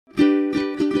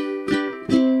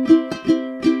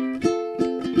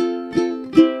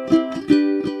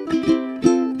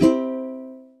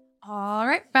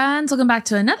friends, welcome back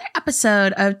to another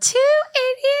episode of Two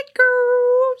Idiot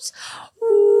Girls.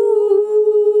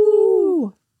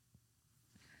 Ooh.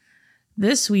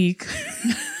 This week,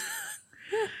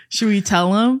 should we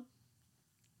tell them?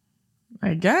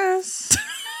 I guess.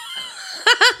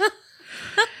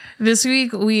 This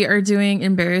week, we are doing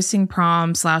embarrassing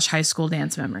prom / high school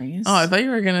dance memories. Oh, I thought you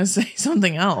were going to say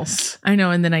something else. I know,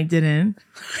 and then I didn't.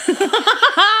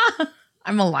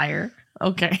 I'm a liar.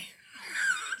 Okay.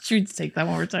 Should we take that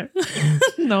one more time?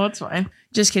 No, it's fine.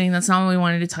 Just kidding. That's not what we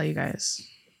wanted to tell you guys.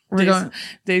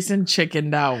 Dason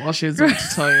chickened out while she was about to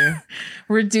tell you.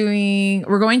 We're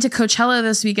going to Coachella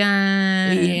this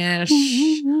weekend. Yes.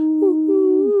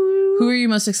 Who are you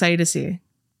most excited to see?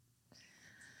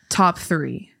 Top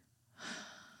 3.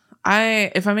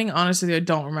 If I'm being honest with you, I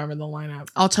don't remember the lineup.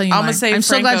 I'll tell you. I'm gonna say. I'm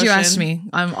so glad you asked me.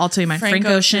 I'll tell you mine. Frank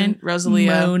Ocean,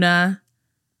 Rosalia, Mona,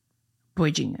 Boy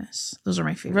Genius. Those are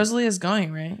my favorites. Rosalia's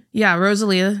going, right? Yeah,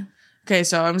 Rosalia. Okay,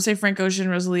 so I'm gonna say Frank Ocean,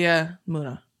 Rosalia,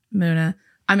 Mona.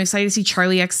 I'm excited to see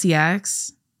Charlie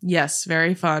XCX. Yes,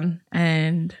 very fun.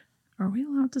 And are we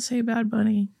allowed to say Bad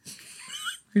Bunny?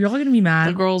 Are y'all gonna be mad?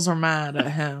 The girls are mad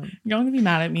at him. Y'all gonna be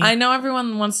mad at me? I know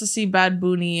everyone wants to see Bad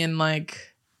Bunny and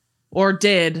or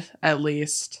did at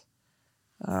least,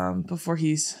 before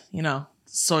he's,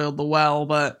 soiled the well.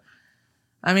 But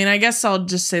I mean, I guess I'll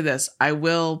just say this. I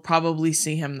will probably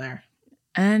see him there.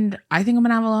 And I think I'm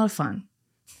going to have a lot of fun.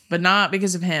 But not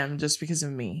because of him, just because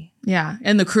of me. Yeah.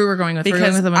 And the crew we're going with. Because we're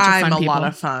going with a bunch of fun people. I'm a lot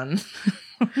of fun.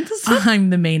 I'm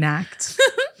the main act.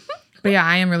 But yeah,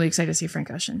 I am really excited to see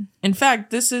Frank Ocean. In fact,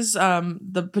 this is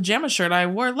the pajama shirt I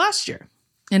wore last year.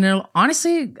 And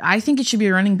honestly, I think it should be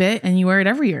a running bit and you wear it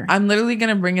every year. I'm literally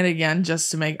going to bring it again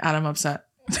just to make Adam upset.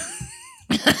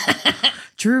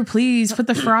 Drew, please put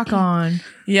the frock on.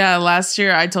 Yeah, last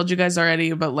year, I told you guys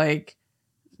already, but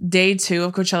day 2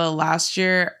 of Coachella last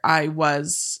year, I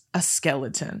was a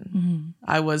skeleton. Mm-hmm.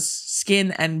 I was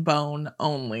skin and bone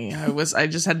only. I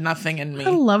just had nothing in me.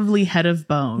 A lovely head of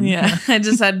bone. Yeah, I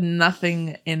just had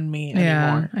nothing in me anymore.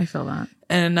 Yeah, I feel that.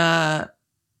 And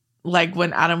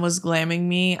when Adam was glamming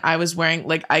me, I was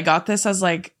wearing I got this as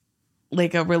a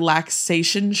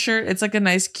relaxation shirt. It's a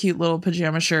nice, cute little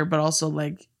pajama shirt, but also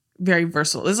very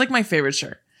versatile. It's my favorite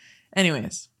shirt.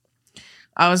 Anyways,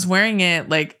 I was wearing it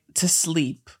to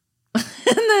sleep. And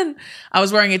then I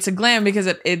was wearing it to glam because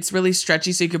it's really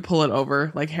stretchy, so you could pull it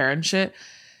over hair and shit.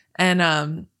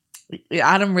 And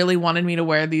Adam really wanted me to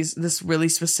wear this really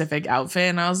specific outfit,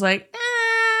 and I was like,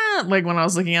 eh. When I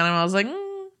was looking at him, I was like,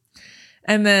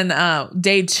 And then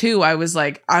day 2, I was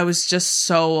just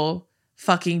so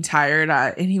fucking tired.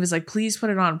 And he was like, please put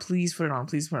it on. Please put it on.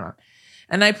 Please put it on.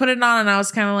 And I put it on and I was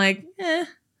kind of eh.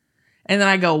 And then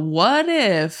I go, what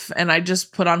if? And I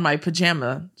just put on my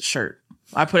pajama shirt.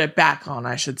 I put it back on,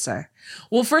 I should say.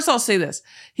 Well, first I'll say this.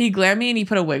 He glammed me and he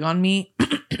put a wig on me.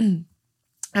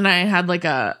 And I had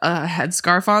a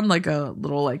headscarf on, a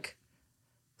little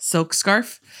silk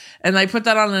scarf, and I put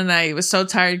that on and I was so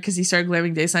tired because he started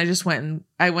glamming days, and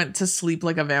I went to sleep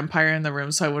like a vampire in the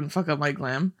room so I wouldn't fuck up my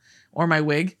glam or my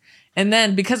wig. And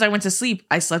then because I went to sleep,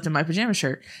 I slept in my pajama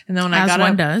shirt. And then when I got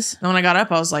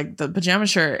up, I was like, the pajama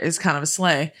shirt is kind of a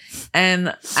sleigh.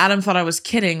 And Adam thought I was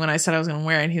kidding when I said I was gonna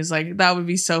wear it, and he was like, that would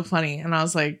be so funny. And I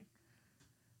was like,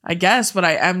 I guess, but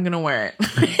I am gonna wear it.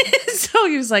 So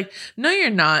he was like, no, you're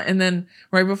not. And then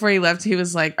right before he left, he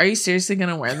was like, are you seriously going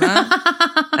to wear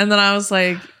that? And then I was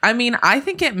like, I mean, I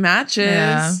think it matches.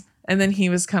 Yeah. And then he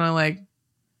was kind of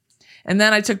and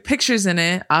then I took pictures in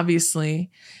it, obviously.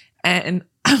 And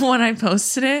when I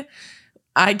posted it,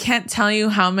 I can't tell you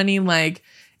how many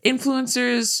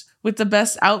influencers with the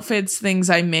best outfits things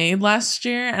I made last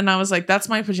year. And I was like, that's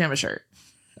my pajama shirt.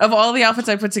 Of all the outfits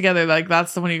I put together,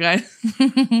 that's the one you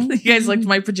guys liked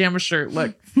my pajama shirt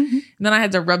look. And then I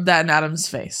had to rub that in Adam's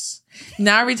face.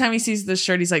 Now every time he sees this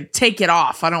shirt, he's like, take it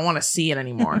off. I don't want to see it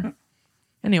anymore.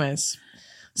 Anyways,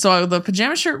 so the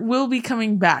pajama shirt will be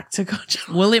coming back to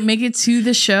Coachella. Will it make it to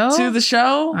the show? To the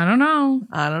show? I don't know.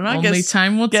 Only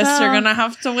time will tell. Guess you're going to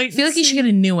have to wait. I feel like you should get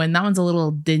a new one. That one's a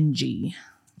little dingy.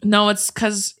 No, it's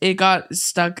because it got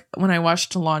stuck when I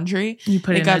washed laundry. You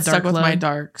put it got stuck with my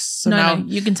darks. So now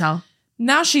you can tell.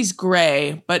 Now she's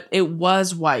gray, but it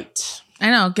was white. I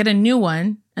know. Get a new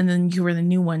one, and then you wear the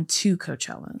new one to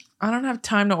Coachella. I don't have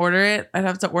time to order it. I'd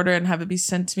have to order it and have it be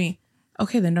sent to me.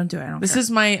 Okay, then don't do it. This is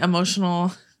my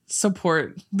emotional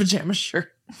support pajama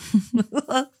shirt.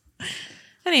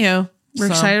 Anywho, we're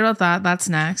excited about that. That's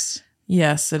next.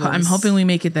 Yes, it is. I'm hoping we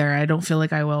make it there. I don't feel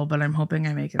like I will, but I'm hoping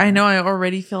I make it there. I know. I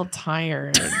already feel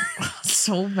tired.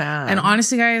 So bad. And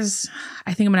honestly, guys,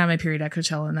 I think I'm going to have my period at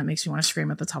Coachella, and that makes me want to scream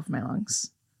at the top of my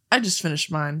lungs. I just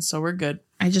finished mine, so we're good.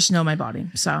 I just know my body.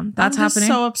 So that's I'm just happening.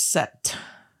 so upset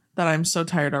that I'm so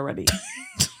tired already.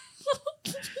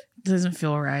 Doesn't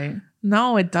feel right.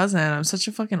 No, it doesn't. I'm such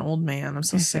a fucking old man. I'm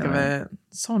so I sick feel of it. it.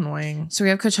 It's so annoying. So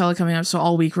we have Coachella coming up. So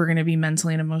all week we're going to be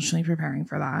mentally and emotionally preparing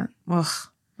for that. Ugh,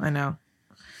 I know.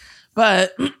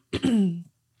 But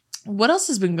what else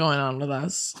has been going on with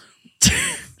us?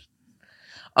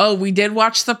 Oh, we did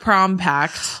watch the Prom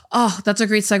Pact. Oh, that's a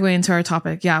great segue into our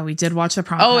topic. Yeah, we did watch the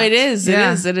Prom Oh, Pact. it is.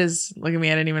 Yeah. It is. Look at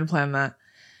me. I didn't even plan that.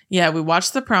 Yeah, we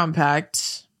watched the Prom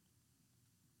Pact.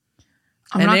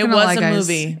 I'm And not it gonna was lie, a guys.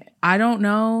 movie. I don't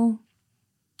know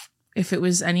if it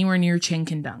was anywhere near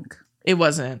Chink and Dunk. It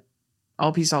wasn't.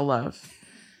 All peace, all love.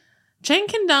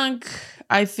 Cenk and Dunk,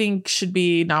 I think, should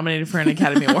be nominated for an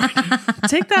Academy Award.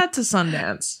 Take that to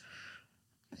Sundance.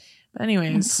 But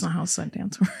anyways, That's not how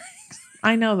Sundance works.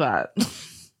 I know that.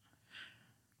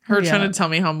 Her Yeah. trying to tell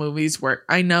me how movies work.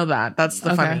 I know that. That's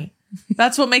the Okay. funny.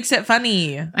 That's what makes it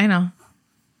funny. I know.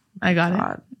 I got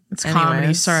God. it. It's comedy.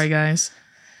 Anyways. Sorry, guys.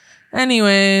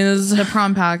 Anyways, The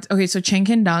Prom Pact. Okay, so Chink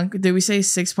and Dunk. Did we say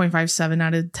 6.57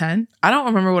 out of 10? I don't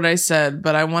remember what I said,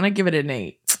 but I want to give it an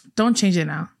 8. Don't change it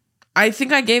now. I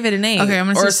think I gave it an 8. Okay, I'm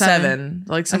gonna or say 7.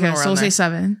 Like something Okay, so around we'll say there.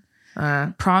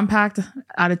 7. Prom Pact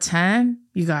out of 10.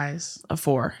 You guys, A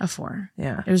 4. a 4.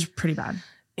 Yeah. It was pretty bad.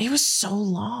 It was so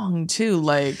long too.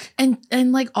 Like, And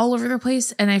like all over the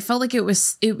place. And I felt like it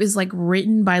was like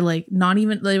written by like not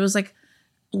even, it was like,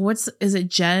 is it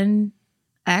Gen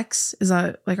X? Is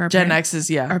that like our Gen parents? X is,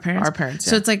 yeah. Our parents? Our parents,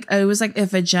 So yeah. it's like, it was like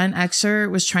if a Gen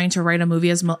Xer was trying to write a movie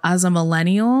as a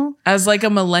millennial. As like a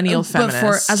millennial But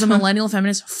feminist. as a millennial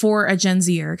feminist for a Gen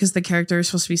Zer, because the character is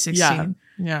supposed to be 16.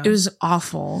 Yeah. It was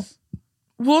awful.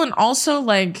 Well, and also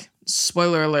like,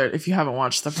 spoiler alert if you haven't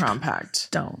watched the Prom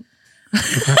Pact. Don't.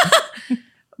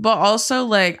 But also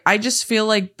like, I just feel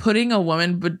like putting a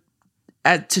woman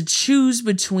to choose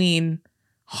between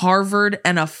Harvard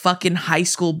and a fucking high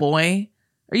school boy.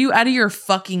 Are you out of your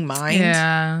fucking mind?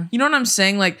 Yeah. You know what I'm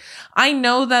saying? Like, I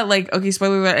know that like, okay,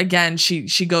 spoiler alert again, she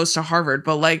goes to Harvard,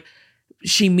 but like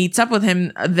she meets up with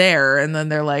him there and then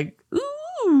they're like,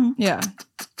 ooh, Yeah.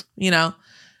 you know?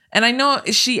 And I know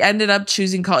she ended up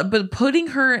choosing college, but putting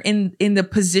her in the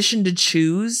position to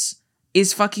choose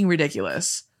is fucking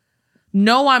ridiculous.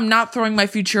 No, I'm not throwing my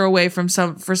future away for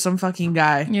some fucking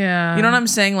guy. Yeah. You know what I'm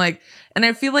saying? Like, and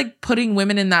I feel like putting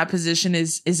women in that position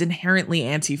is inherently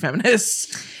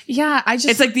anti-feminist. Yeah.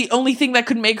 It's like the only thing that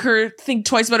could make her think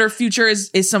twice about her future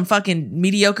is some fucking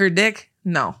mediocre dick.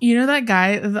 No. You know that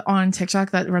guy on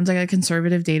TikTok that runs like a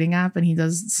conservative dating app and he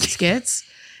does skits?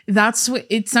 That's what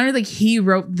it sounded like. He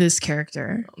wrote this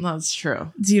character. That's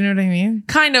true. Do you know what I mean?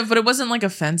 Kind of, but it wasn't like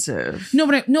offensive. No,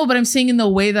 but I'm saying in the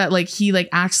way that like he like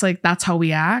acts like that's how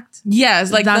we act. Yeah,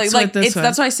 it's like That's what this it's was.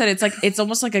 that's why I said it's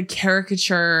almost like a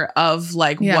caricature of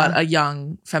like Yeah. what a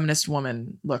young feminist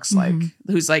woman looks like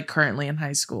who's like currently in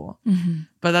high school. Mm-hmm.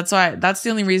 But that's the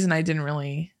only reason I didn't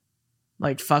really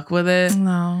like fuck with it.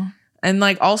 No. And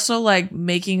like also like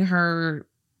making her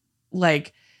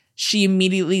like she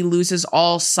immediately loses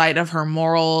all sight of her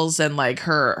morals and like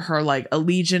her like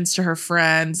allegiance to her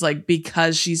friends, like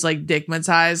because she's like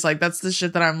digmatized. Like that's the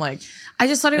shit that I'm like, I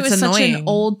just thought it It's was such annoying. an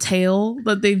old tale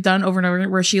that they've done over and over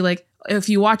where she like, if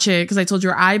you watch it, because I told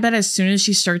you, I bet as soon as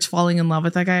she starts falling in love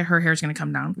with that guy, her hair's going to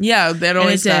come down. yeah, that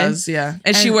always it did. does. Yeah.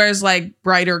 And she And- wears like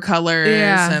brighter colors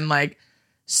Yeah. and like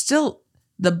still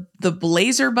the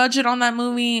blazer budget on that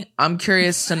movie. I'm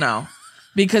curious to know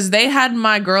because they had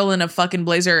my girl in a fucking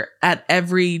blazer at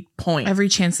every point. Every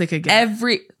chance they could get.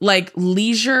 Every like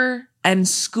leisure and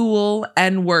school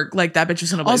and work, like that bitch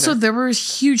was in a blazer. Also, there were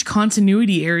huge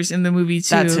continuity errors in the movie too.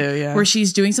 That too, yeah. Where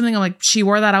she's doing something. I'm like, she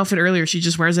wore that outfit earlier. She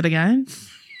just wears it again.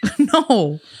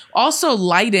 No. Also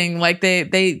lighting, like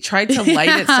they tried to light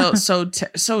Yeah. it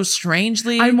so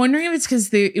strangely, I'm wondering if it's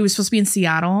because it was supposed to be in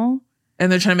Seattle.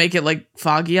 and they're trying to make it like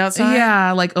foggy outside.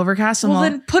 Yeah, like overcast. Well,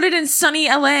 then put it in sunny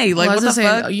LA. Like Well, I what was the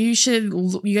gonna fuck? say,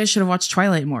 you guys should have watched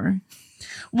Twilight more.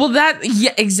 Well,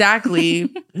 yeah, exactly.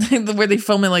 Where they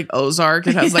film it like Ozark,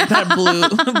 it has like that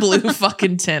blue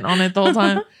fucking tint on it the whole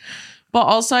time. But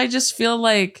also, I just feel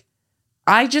like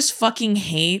I just fucking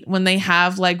hate when they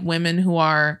have like women who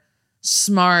are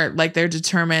smart, like they're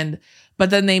determined, but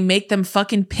then they make them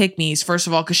fucking pick-me's, first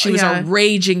of all, because she was Yeah. a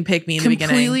raging pick-me in the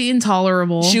beginning. Completely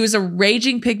intolerable. She was a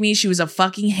raging pick-me. She was a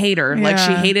fucking hater. Like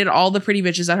she Yeah. hated all the pretty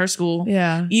bitches at her school.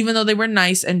 Yeah. Even though they were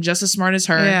nice and just as smart as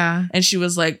her. Yeah. And she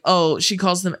was like, oh, she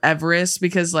calls them Everest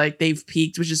because like they've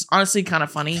peaked, which is honestly kind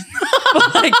of funny.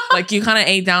 But like you kind of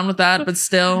ate down with that, but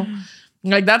still.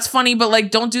 Like that's funny, but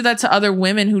like don't do that to other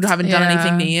women who haven't done Yeah.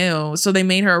 anything to you. So they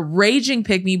made her a raging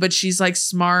pick-me, but she's like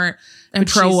smart And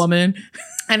but pro she's- woman.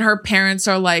 And her parents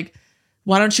are like,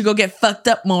 why don't you go get fucked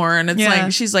up more? And it's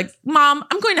like, she's like, Mom,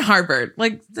 I'm going to Harvard.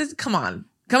 Like, come on.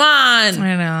 I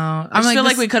know. I feel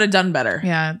like we could have done better.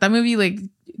 Yeah. That movie like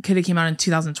could have came out in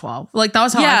 2012. Like that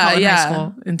was how I felt in high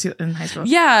school. In high school.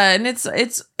 Yeah. And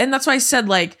and that's why I said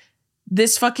like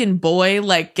this fucking boy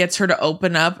like gets her to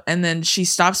open up and then she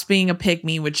stops being a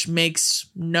pick-me, which makes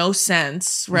no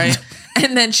sense. Right.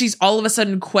 And then she's all of a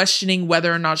sudden questioning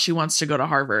whether or not she wants to go to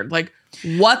Harvard. Like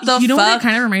what the fuck? You know what it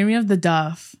kind of reminded me of? The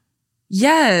Duff.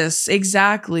 Yes,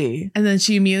 exactly. And then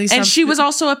she immediately stops. And she was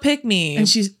also a pick-me. And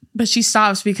but she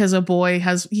stops because a boy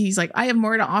he's like, I have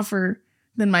more to offer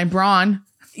than my brawn.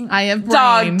 I have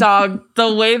brain. Dog.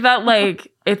 The way that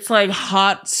like it's like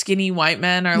hot, skinny white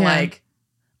men are like,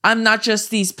 I'm not just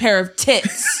these pair of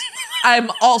tits.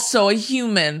 I'm also a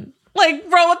human. Like,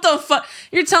 bro, what the fuck?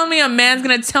 You're telling me a man's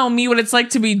gonna tell me what it's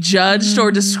like to be judged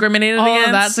or discriminated against? All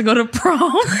of that to go to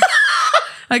prom.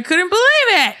 I couldn't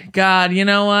believe it. God, you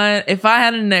know what? If I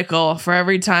had a nickel for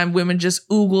every time women just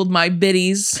oogled my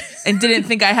bitties and didn't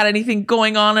think I had anything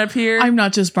going on up here. I'm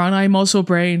not just brown, I'm also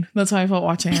brain. That's how I felt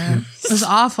watching it. It was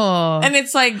awful. And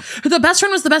it's like... The best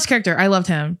friend was the best character. I loved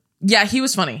him. Yeah, he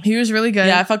was funny. He was really good.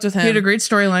 Yeah, I fucked with him. He had a great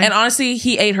storyline. And honestly,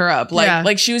 he ate her up.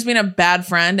 Like she was being a bad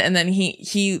friend, and then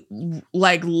he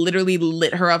like literally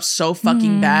lit her up so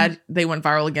fucking bad. They went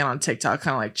viral again on TikTok,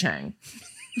 kind of like Chang.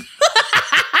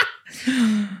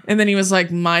 And then he was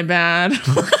like, my bad.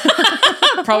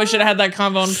 Probably should have had that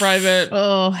convo in private.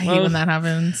 Oh, I hate when that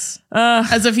happens.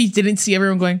 As if he didn't see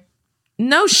everyone going,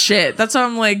 no shit. That's why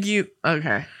I'm like,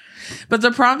 okay. But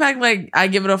the prom pack, like, I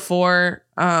give it a 4.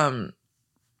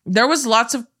 There was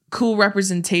lots of cool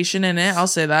representation in it. I'll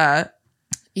say that.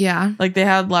 Yeah. Like they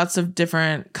had lots of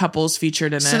different couples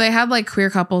featured in it. So they had like queer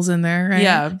couples in there, right?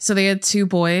 Yeah. So they had 2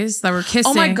 boys that were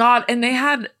kissing. Oh my God. And they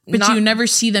had... But you never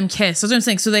see them kiss. That's what I'm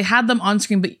saying. So they had them on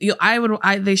screen, but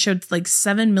they showed like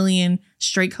 7 million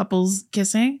straight couples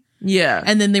kissing. Yeah.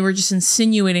 And then they were just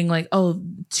insinuating like, oh,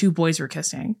 2 boys were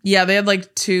kissing. Yeah, they had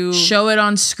like 2... Show it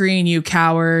on screen, you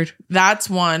coward. That's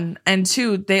 1. And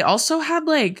 2, they also had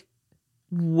like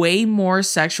way more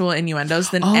sexual innuendos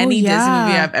than any Disney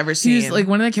movie I've ever seen. He was, like,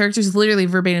 one of the characters literally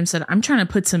verbatim said, I'm trying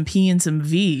to put some P in some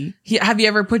V. Have you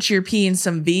ever put your P in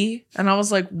some V? And I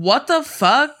was like, what the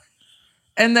fuck?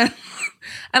 And then,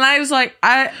 and I was like,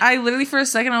 I literally for a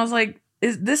second, I was like,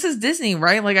 this is Disney,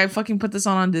 right? Like I fucking put this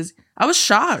on Disney. I was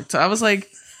shocked. I was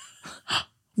like,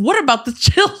 what about the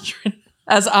children?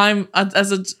 As an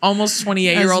almost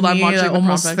 28-year-old, I'm watching the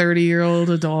almost 30-year-old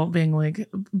adult being like,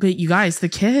 but you guys, the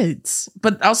kids.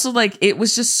 But also like, it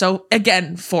was just so,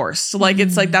 again, forced. Like,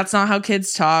 it's like, that's not how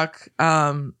kids talk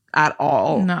at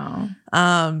all. No.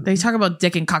 They talk about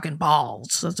dick and cock and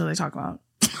balls. That's what they talk about.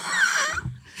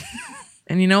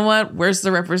 And you know what? Where's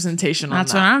the representation on that?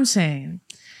 That's what I'm saying.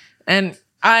 And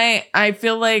I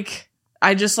feel like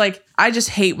I just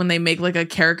hate when they make like a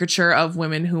caricature of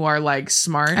women who are like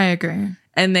smart. I agree.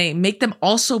 And they make them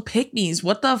also pick-me's.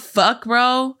 What the fuck,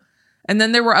 bro? And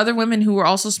then there were other women who were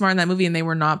also smart in that movie and they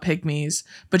were not pick-me's.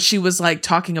 But she was like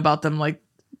talking about them like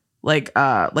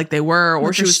they were,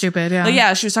 or she was stupid. Yeah. Like,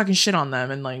 yeah, she was talking shit on them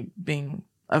and like being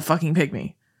a fucking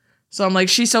pick-me. So I'm like,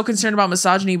 she's so concerned about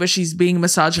misogyny, but she's being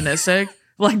misogynistic.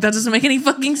 Like, that doesn't make any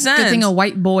fucking sense. Good thing a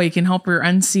white boy can help her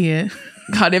unsee it.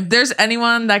 God, if there's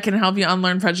anyone that can help you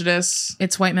unlearn prejudice,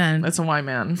 it's white men. It's a white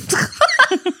man.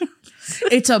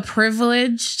 It's a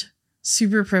privileged,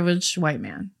 super privileged white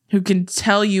man who can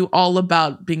tell you all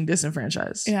about being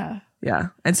disenfranchised. Yeah. Yeah.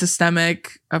 And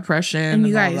systemic oppression. And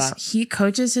you guys, he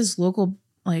coaches his local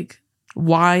like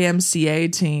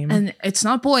YMCA team. And it's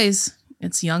not boys,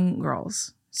 it's young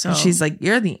girls. So and she's like,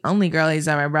 you're the only girl he's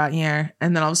ever brought here.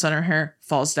 And then all of a sudden her hair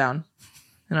falls down.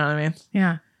 You know what I mean?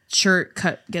 Yeah. Shirt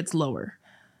cut gets lower.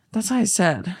 That's how I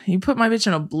said. You put my bitch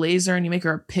in a blazer and you make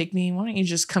her a pick-me. Why don't you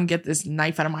just come get this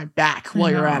knife out of my back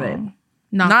while you're at it?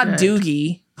 Not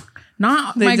Doogie.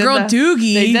 Not my girl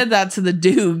Doogie. They did that to the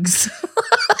Doogs.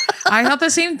 I thought the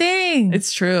same thing.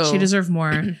 It's true. She deserved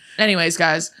more. Anyways,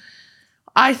 guys,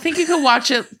 I think you could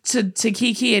watch it to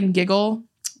kiki and giggle,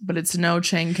 but it's no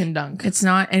Chang Can Dunk. It's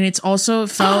not. And it also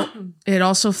felt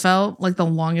like the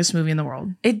longest movie in the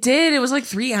world. It did. It was like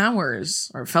 3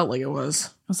 hours, or it felt like it was.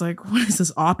 I was like, what is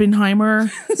this, Oppenheimer?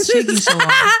 It's taking so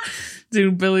long.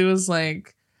 Dude, Billy was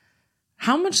like,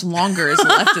 how much longer is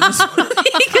left in this movie?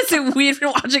 Because we had been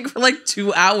watching for like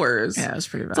 2 hours. Yeah, it was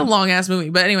pretty bad. It's a long ass movie.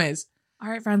 But anyways. All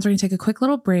right, friends, we're going to take a quick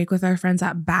little break with our friends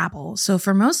at Babbel. So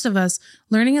for most of us,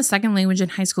 learning a second language in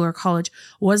high school or college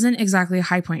wasn't exactly a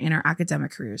high point in our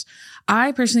academic careers.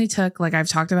 I personally took, like I've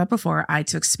talked about before, I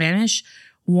took Spanish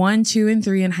 1, 2, and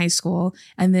 3 in high school.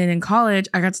 And then in college,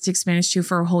 I got to take Spanish 2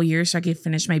 for a whole year so I could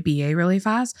finish my BA really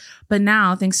fast. But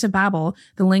now, thanks to Babbel,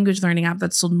 the language learning app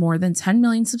that's sold more than 10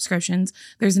 million subscriptions,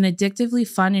 there's an addictively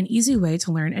fun and easy way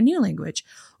to learn a new language.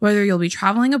 Whether you'll be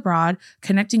traveling abroad,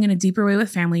 connecting in a deeper way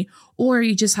with family, or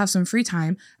you just have some free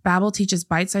time, Babbel teaches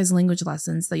bite-sized language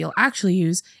lessons that you'll actually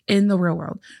use in the real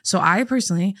world. So I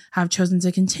personally have chosen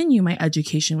to continue my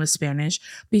education with Spanish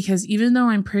because even though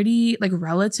I'm pretty,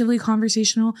 relatively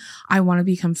conversational, I want to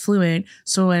become fluent.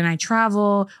 So when I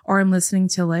travel or I'm listening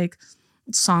to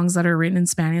songs that are written in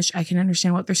Spanish, I can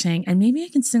understand what they're saying and maybe I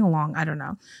can sing along. I don't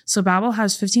know. So Babbel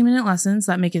has 15-minute lessons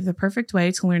that make it the perfect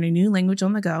way to learn a new language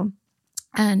on the go.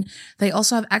 And they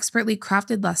also have expertly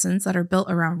crafted lessons that are built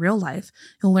around real life.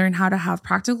 You'll learn how to have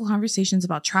practical conversations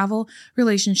about travel,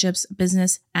 relationships,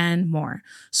 business, and more.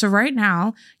 So right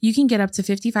now, you can get up to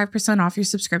 55% off your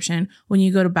subscription when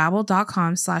you go to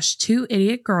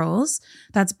babbel.com/2idiotgirls.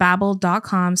 That's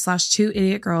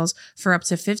babbel.com/2idiotgirls for up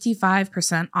to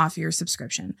 55% off your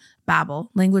subscription. Babbel,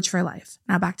 language for life.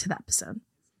 Now back to the episode.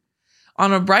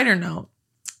 On a brighter note,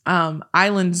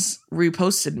 Islands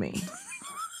reposted me.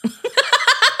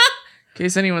 In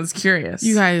case anyone's curious.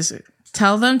 You guys,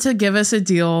 tell them to give us a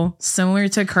deal similar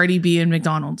to Cardi B and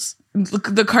McDonald's.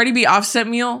 The Cardi B Offset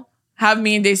meal, have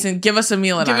me and Dason give us a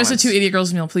meal at Islands. Give us a 2 Idiot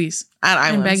Girls meal, please. At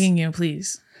Islands. I'm begging you,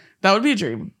 please. That would be a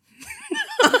dream.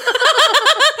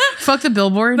 Fuck the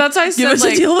billboard. That's why I said, give us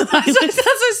a deal with Islands. That's what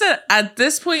I said. At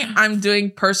this point, I'm doing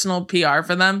personal PR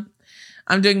for them.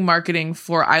 I'm doing marketing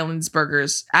for Islands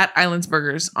Burgers at Islands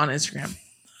Burgers on Instagram.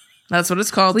 That's what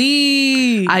it's called.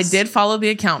 Please. I did follow the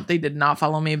account. They did not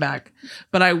follow me back.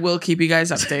 But I will keep you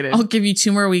guys updated. I'll give you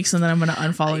 2 more weeks and then I'm going to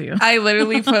unfollow you. I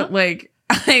literally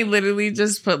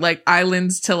just put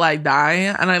Islands till I die.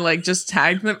 And I just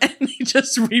tagged them and they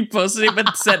just reposted it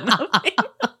but said nothing.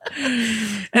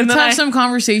 And let's have some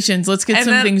conversations. Let's get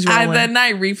some things rolling. And then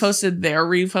I reposted their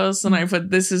repost and I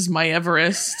put, this is my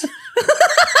Everest.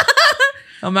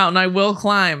 A mountain I will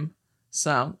climb.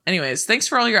 So, anyways, thanks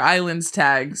for all your Islands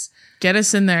tags. Get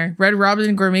us in there. Red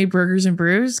Robin Gourmet Burgers and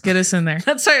Brews. Get us in there.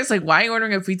 That's why it's why are you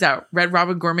ordering a pizza? Red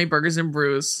Robin Gourmet Burgers and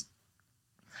Brews.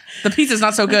 The pizza's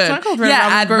not so good. It's not called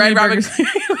Red Robin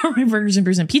Gourmet Gourmet Burgers and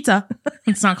Brews and Pizza.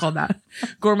 It's not called that.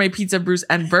 Gourmet Pizza, Brews,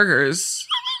 and Burgers.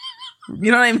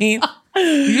 You know what I mean?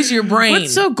 Use your brain.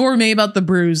 What's so gourmet about the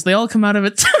brews? They all come out of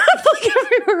it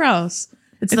everywhere else.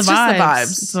 It's the vibes.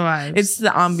 It's the vibes. It's the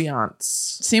ambiance.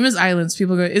 Same as Islands.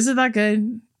 People go, is it that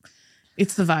good?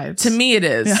 It's the vibes. To me, it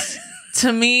is. Yeah.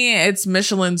 To me, it's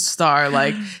Michelin star.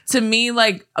 To me,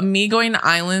 me going to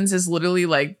Islands is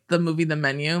literally the movie The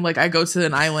Menu. I go to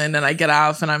an island and I get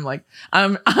off and I'm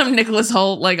I'm Nicholas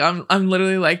Hoult. I'm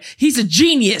literally he's a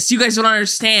genius. You guys don't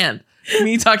understand.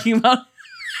 Me talking about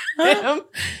him.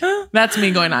 That's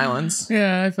me going to Islands.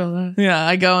 Yeah, I feel that. Yeah,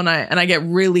 I go and I get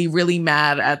really, really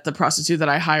mad at the prostitute that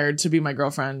I hired to be my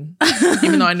girlfriend,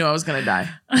 even though I knew I was gonna die.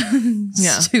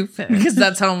 Yeah, stupid. Because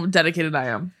that's how dedicated I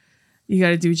am. You got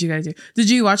to do what you got to do. Did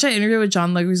you watch that interview with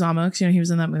John Leguizamo? Because he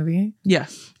was in that movie. Yeah,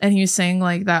 and he was saying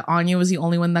that Anya was the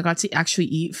only one that got to actually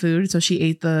eat food, so she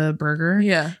ate the burger.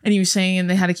 Yeah, and he was saying, and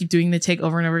they had to keep doing the take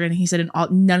over and over again. And he said,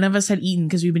 none of us had eaten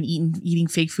because we've been eating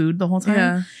fake food the whole time.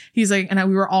 Yeah. He's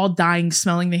we were all dying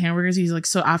smelling the hamburgers. He's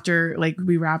so after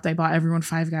we wrapped, I bought everyone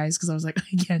 5 Guys because I was I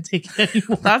can't take it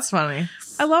anymore. That's funny.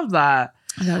 I love that.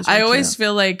 I always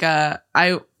feel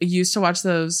I used to watch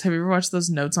those. Have you ever watched those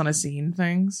Notes on a Scene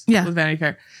things? Yeah. With Vanity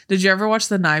Fair. Did you ever watch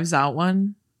the Knives Out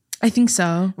one? I think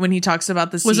so. When he talks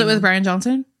about the scene. Was it with Brian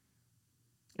Johnson?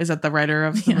 Is that the writer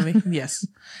of the movie? Yes.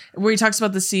 Where he talks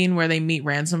about the scene where they meet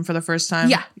Ransom for the first time.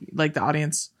 Yeah. The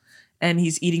audience. And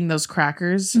he's eating those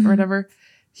crackers or whatever.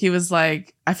 He was I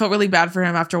felt really bad for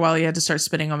him after a while. He had to start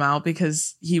spitting them out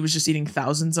because he was just eating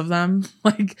thousands of them.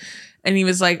 And he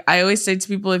was I always say to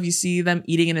people, if you see them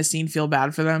eating in a scene, feel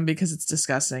bad for them because it's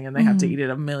disgusting and they have to eat it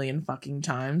a million fucking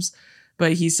times.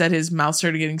 But he said his mouth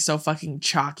started getting so fucking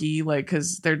chalky,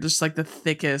 because they're just the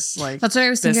thickest. That's what I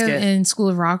was thinking in School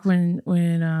of Rock when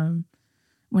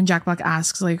Jack Black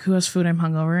asks who has food, I'm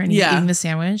hungover, and he's eating the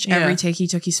sandwich. Yeah. Every take he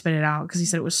took, he spit it out because he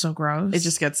said it was so gross. It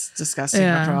just gets disgusting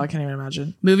after all. I can't even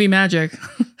imagine. Movie magic.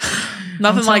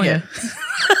 Nothing like it.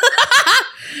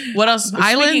 What else?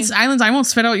 Islands. I won't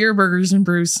spit out your burgers and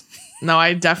brews. No,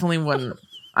 I definitely wouldn't.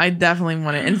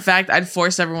 In fact, I'd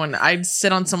force everyone. I'd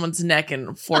sit on someone's neck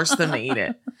and force them to eat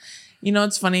it. You know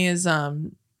what's funny is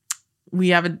we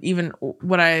haven't even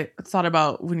what I thought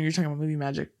about when you were talking about movie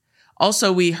magic.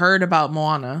 Also, we heard about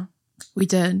Moana. We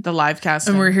did. The live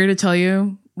casting. And we're here to tell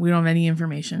you we don't have any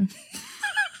information.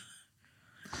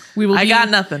 I got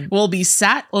nothing. We'll be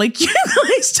sat like you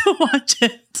guys to watch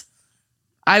it.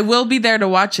 I will be there to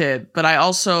watch it, but I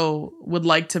also would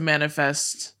like to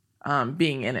manifest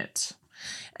being in it.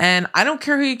 And I don't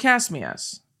care who you cast me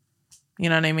as. You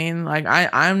know what I mean? Like,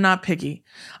 I'm not picky.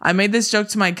 I made this joke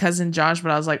to my cousin Josh,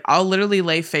 but I was like, I'll literally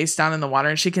lay face down in the water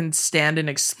and she can stand and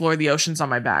explore the oceans on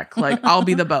my back. Like, I'll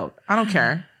be the boat. I don't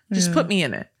care. Just put me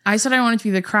in it. I said I wanted to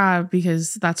be the crab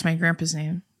because that's my grandpa's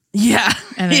name. Yeah.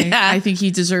 And I think he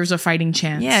deserves a fighting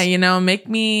chance. Yeah, you know, make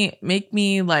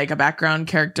me like a background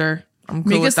character. I'm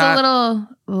cool Make with us that. the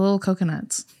little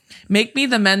coconuts. Make me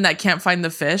the men that can't find the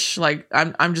fish. Like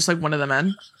I'm just like one of the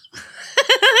men.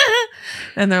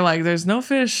 And they're like, there's no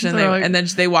fish. And then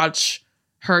they watch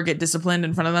her get disciplined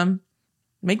in front of them.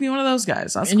 Make me one of those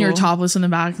guys. That's and cool. you're topless in the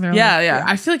back. And Yeah.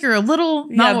 I feel like you're a little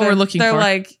not what we're looking for. They're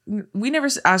like, we never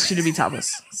asked you to be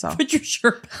topless. So Put your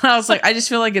shirt. I was like, I just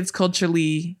feel like it's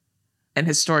culturally and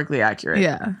historically accurate.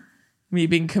 Yeah. Me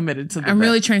being committed to the I'm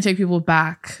really trying to take people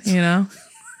back, you know?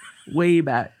 way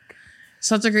back.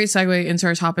 So that's a great segue into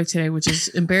our topic today, which is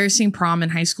embarrassing prom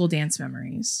and high school dance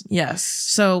memories. Yes.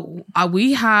 So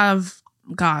we have,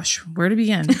 gosh, where to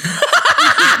begin?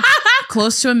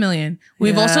 Close to 1 million.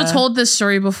 We've also told this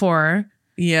story before.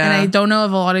 Yeah. And I don't know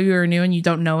if a lot of you are new and you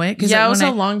don't know it. Yeah, it was a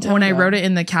long time When ago. I wrote it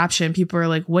in the caption, people were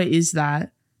like, what is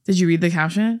that? Did you read the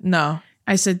caption? No.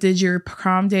 I said, did your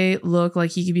prom date look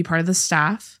like he could be part of the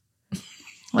staff?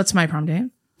 That's my prom date.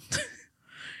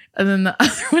 And then the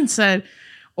other one said,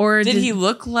 or did he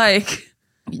look like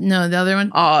no, the other one.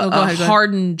 go ahead.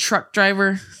 Hardened truck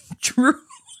driver? True.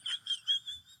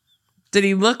 Did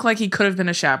he look like he could have been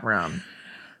a chaperone?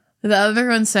 The other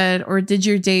one said, or did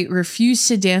your date refuse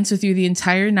to dance with you the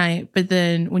entire night, but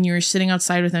then when you were sitting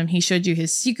outside with him, he showed you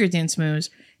his secret dance moves,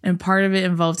 and part of it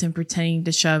involved him pretending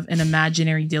to shove an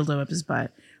imaginary dildo up his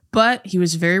butt. But he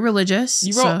was very religious.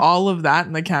 You wrote all of that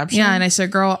in the caption? Yeah, and I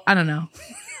said, girl, I don't know.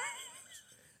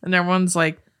 And everyone's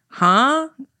like, huh?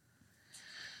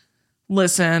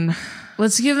 Listen.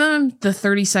 Let's give them the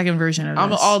 30-second version of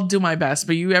this. I'll do my best,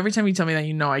 but you every time you tell me that,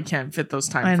 you know I can't fit those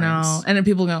time frames. I know. And then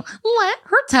people go, let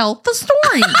her tell the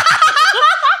story.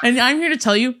 And I'm here to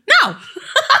tell you, no.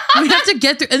 We have to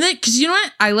get through. And then, because you know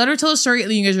what? I let her tell a story,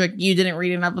 and then you guys are like, you didn't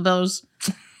read enough of those.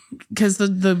 Because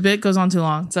the bit goes on too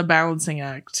long. It's a balancing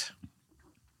act.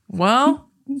 Well,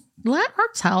 let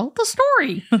her tell the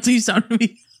story. That's how you sound to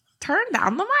me. Turn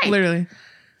down the mic. Literally.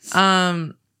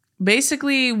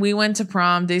 Basically, we went to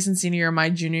prom, Dayson's senior year, my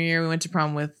junior year, we went to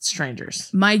prom with strangers.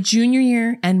 My junior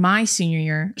year and my senior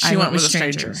year, I went with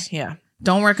strangers. Yeah.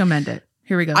 Don't recommend it.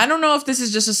 Here we go. I don't know if this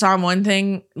is just a someone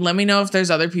thing. Let me know if there's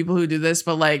other people who do this,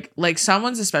 but like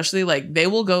someone's especially, like, they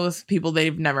will go with people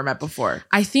they've never met before.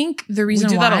 I think the reason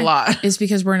we do why that a lot is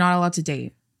because we're not allowed to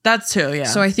date. That's too, yeah.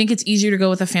 So I think it's easier to go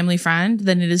with a family friend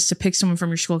than it is to pick someone from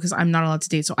your school, because I'm not allowed to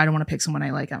date, so I don't want to pick someone I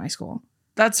like at my school.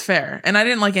 That's fair. And I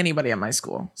didn't like anybody at my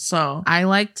school. So I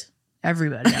liked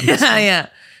everybody at my school. Yeah.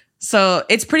 So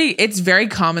it's very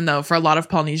common though for a lot of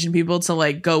Polynesian people to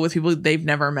like go with people they've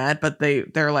never met, but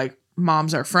they're like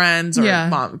moms are friends or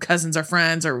cousins are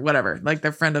friends or whatever. Like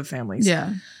they're friend of families.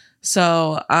 Yeah.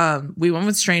 So we went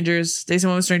with strangers. Daisy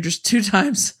went with strangers 2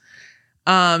 times.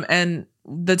 And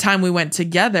the time we went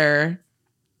together,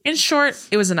 in short,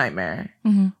 it was a nightmare.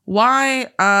 Mm-hmm.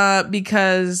 Why?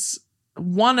 Because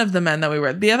one of the men that we were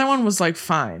with, the other one was like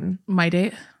fine. My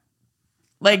date?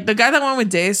 Like the guy that went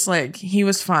with Dace, like he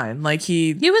was fine. Like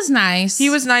he was nice. He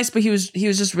was nice, but he was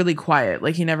just really quiet.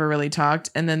 Like he never really talked.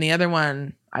 And then the other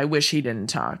one, I wish he didn't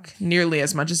talk nearly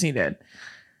as much as he did.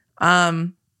 I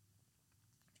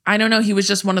don't know. He was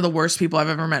just one of the worst people I've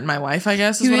ever met in my life, I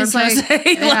guess, is what I'm trying to say.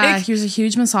 Yeah, he was a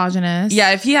huge misogynist.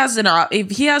 Yeah, if he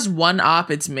has one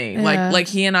op, it's me. Yeah. Like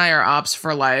he and I are ops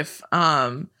for life.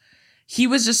 He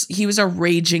was a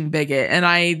raging bigot, and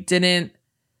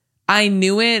I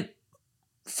knew it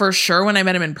for sure when I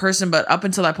met him in person, but up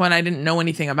until that point, I didn't know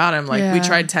anything about him. Like we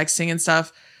tried texting and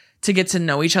stuff to get to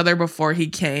know each other before he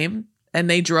came, and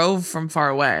they drove from far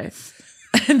away.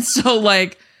 And so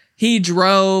like he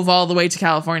drove all the way to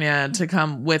California to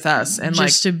come with us, and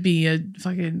just to be a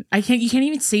fucking, you can't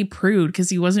even say prude, because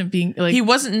he wasn't being like, he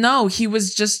wasn't, no, he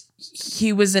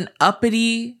was an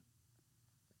uppity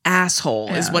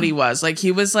asshole is what he was. Like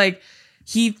he was like,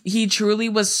 he truly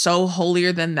was so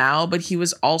holier than thou, but he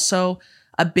was also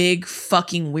a big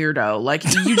fucking weirdo. Like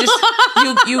you just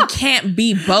you can't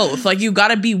be both. Like you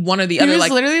gotta be one or the other. He was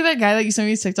like literally that guy that you sent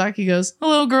me his TikTok. He goes,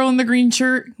 "Hello, girl in the green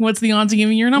shirt. What's the odds of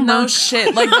giving me your number?" No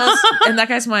shit. Like those, and that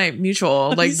guy's my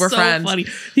mutual. Like we're so friends. Funny.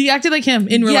 He acted like him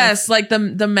in real life. Like the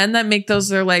men that make those,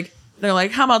 they're like,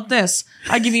 how about this?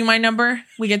 I give you my number.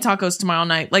 We get tacos tomorrow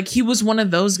night. Like he was one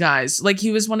of those guys. Like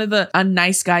he was one of a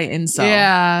nice guy incel.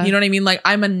 Yeah. You know what I mean? Like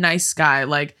I'm a nice guy.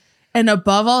 Like And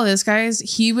above all this, guys,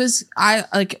 he was, I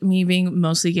like me being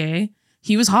mostly gay.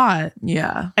 He was hot.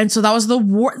 Yeah. And so that was the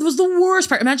worst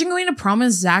part. Imagine going to prom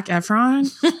with Zac Efron.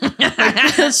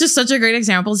 That's just such a great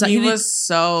example. He was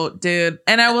so, dude.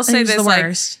 And I will say this,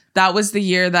 like, that was the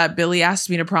year that Billy asked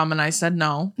me to prom and I said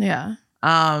no. Yeah.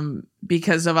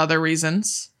 Because of other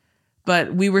reasons.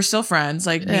 But we were still friends.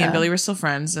 Like, me and Billy were still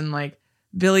friends. And, like,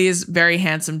 Billy is very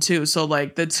handsome, too. So,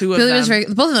 like, the two of Billy them. Was very,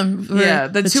 both of them. Yeah.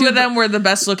 The two of them were the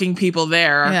best looking people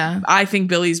there. Yeah. I think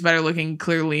Billy's better looking,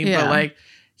 clearly. Yeah. But, like,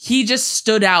 he just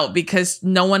stood out because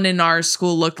no one in our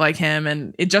school looked like him.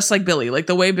 And it just like Billy, like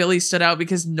the way Billy stood out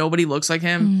because nobody looks like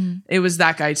him. It was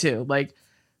that guy too. Like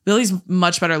Billy's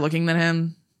much better looking than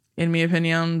him in my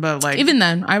opinion. But like, even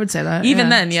then I would say that even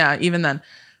then.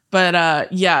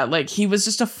 But yeah, like he was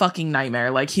just a fucking nightmare.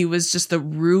 Like he was just the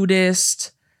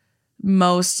rudest,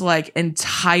 most like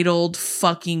entitled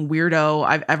fucking weirdo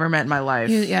I've ever met in my life.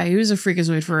 He was a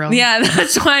freakazoid for real. Yeah.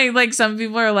 That's why like some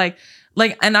people are like,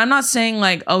 and I'm not saying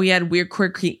like, oh, he had weird,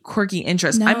 quirky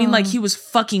interests. No. I mean, like he was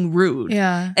fucking rude.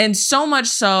 Yeah. And so much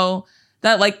so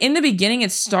that like in the beginning,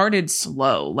 it started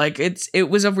slow. Like it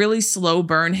was a really slow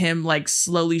burn, him like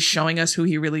slowly showing us who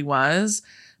he really was.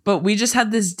 But we just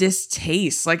had this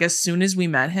distaste. Like as soon as we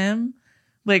met him,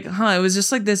 like, it was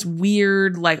just like this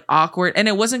weird, like awkward. And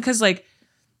it wasn't because like,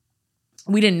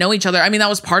 we didn't know each other. I mean, that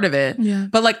was part of it. Yeah.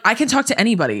 But like, I can talk to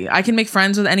anybody. I can make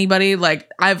friends with anybody.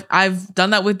 Like, I've done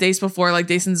that with Dace before. Like,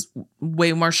 Dayson's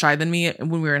way more shy than me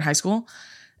when we were in high school,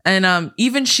 and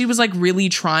even she was like really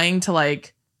trying to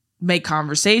like make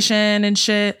conversation and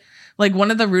shit. Like, one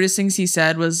of the rudest things he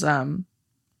said was,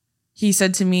 he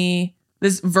said to me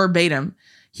this verbatim.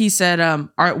 He said,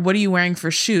 what are you wearing for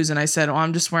shoes? And I said, oh,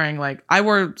 I'm just wearing like, I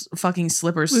wore fucking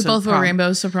slippers. We both wore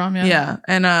rainbows to prom. Yeah. Yeah.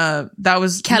 And that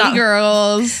was Kelly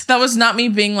girls. That was not me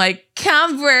being like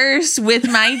Converse with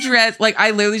my dress. Like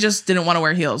I literally just didn't want to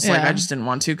wear heels. Like I just didn't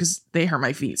want to because they hurt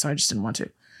my feet. So I just didn't want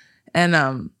to. And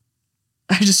I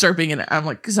just started being I'm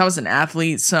like, because I was an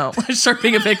athlete. So I started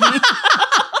being a pick me.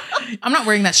 I'm not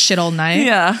wearing that shit all night.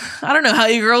 Yeah. I don't know how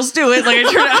you girls do it. Like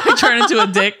I turn into a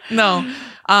dick. No.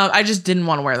 I just didn't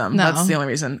want to wear them. No. That's the only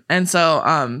reason. And so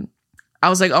I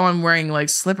was like, oh, I'm wearing like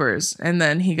slippers. And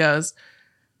then he goes,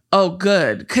 oh,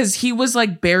 good. Because he was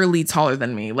like barely taller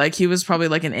than me. Like he was probably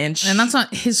like an inch. And that's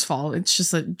not his fault. It's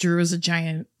just that Drew is a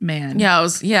giant man. Yeah,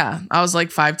 I was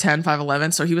like 5'10",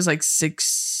 5'11". So he was like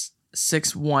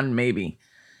 6'1" maybe.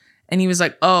 And he was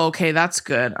like, oh, okay, that's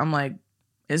good. I'm like,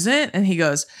 is it? And he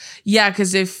goes, yeah,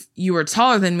 because if you were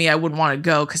taller than me, I would want to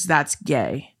go because that's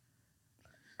gay.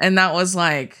 And that was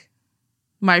like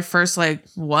my first like,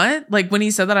 what? Like when he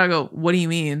said that, I go, what do you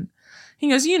mean? He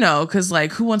goes, because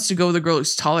like who wants to go with a girl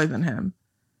who's taller than him?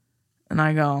 And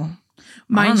I go,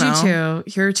 mind you too,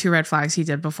 here are 2 red flags he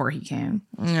did before he came.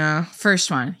 Yeah.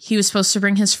 First one, he was supposed to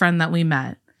bring his friend that we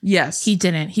met. Yes. He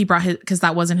didn't. He brought because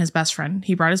that wasn't his best friend.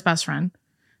 He brought his best friend,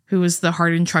 who was the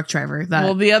hardened truck driver.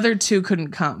 Well, the other 2 couldn't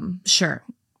come. Sure.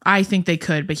 I think they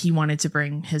could, but he wanted to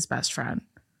bring his best friend.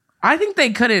 I think they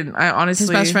couldn't. I honestly,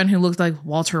 his best friend who looked like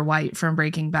Walter White from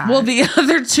Breaking Bad. Well, the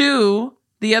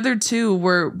other two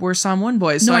were Psalm 1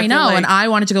 boys. So no, I know, like, and I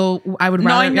wanted to go. I would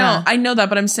rather. No, I know that,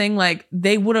 but I'm saying like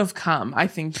they would have come. I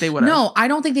think they would have. No, I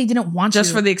don't think they didn't want just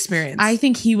to. For the experience. I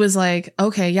think he was like,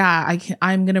 okay, yeah,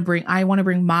 I want to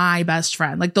bring my best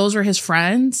friend. Like those were his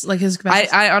friends, like his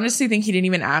best. I honestly think he didn't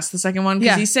even ask the second one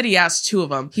because he said he asked 2 of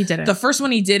them. He didn't. The first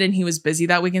one he did, and he was busy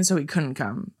that weekend, so he couldn't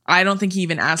come. I don't think he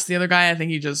even asked the other guy. I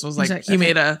think he just was like he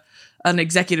made an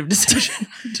executive decision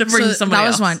to bring somebody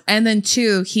else. That was 1. And then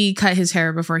 2, he cut his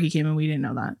hair before he came and we didn't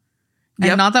know that.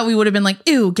 And not that we would have been like,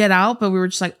 ew, get out. But we were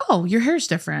just like, oh, your hair's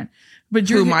different. But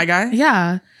Drew, my guy?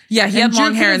 Yeah. Yeah, he had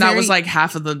long hair and that was like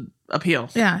half of the appeal.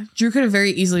 Yeah. Drew could have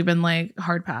very easily been like,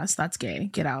 hard pass. That's gay.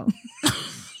 Get out.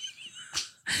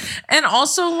 And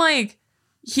also like,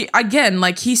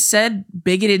 he said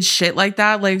bigoted shit like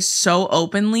that, like so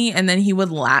openly. And then he would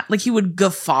laugh, like he would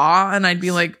guffaw. And I'd be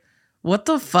like, what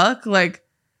the fuck? Like,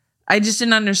 I just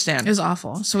didn't understand. It was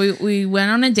awful. So we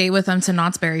went on a date with him to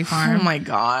Knott's Berry Farm. Oh my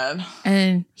God.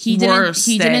 And he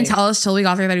didn't tell us till we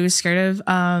got there that he was scared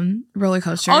of roller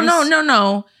coasters. Oh,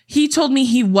 no. He told me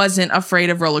he wasn't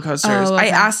afraid of roller coasters. Oh, okay. I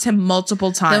asked him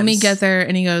multiple times. Then we get there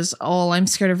and he goes, oh, I'm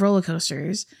scared of roller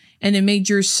coasters. And it made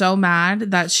Drew so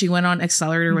mad that she went on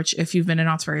Accelerator, which if you've been in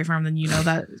Knott's Berry Farm, then you know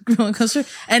that roller coaster.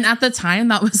 And at the time,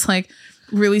 that was like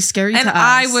really scary to us. And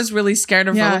I was really scared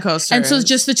of roller coasters. And so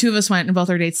just the 2 of us went and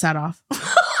both our dates set off.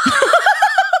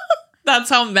 That's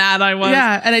how mad I was.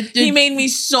 Yeah. And he made me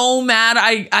so mad.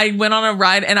 I went on a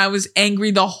ride and I was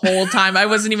angry the whole time. I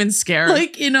wasn't even scared.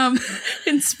 Like in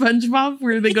SpongeBob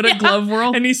where they go to Glove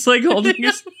World. And he's like holding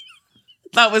his...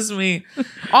 That was me.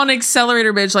 On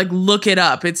Accelerator, bitch, like, look it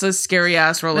up. It's a scary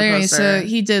ass roller coaster. So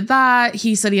he did that.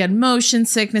 He said he had motion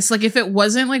sickness. Like, if it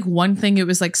wasn't like one thing, it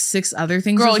was like 6 other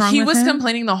things. Girl, wrong he with was him.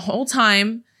 complaining the whole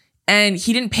time and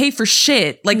he didn't pay for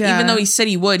shit. Like, even though he said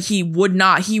he would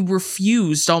not. He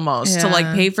refused almost to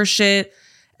like pay for shit.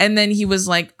 And then he was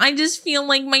like, I just feel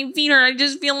like my feet hurt. I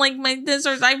just feel like my this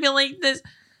or I feel like this.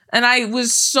 And I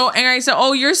was so angry. I said,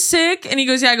 oh, you're sick? And he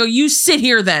goes, yeah. I go, you sit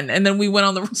here then. And then we went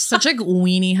on the such like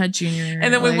weenie head junior.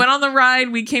 And then we went on the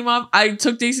ride. We came up. I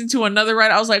took Jason to another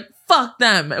ride. I was like, fuck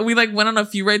them. And we like went on a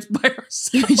few rides by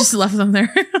ourselves. We just left them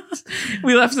there.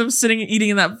 We left them sitting and eating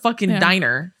in that fucking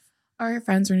diner. All right,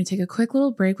 friends, we're going to take a quick little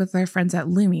break with our friends at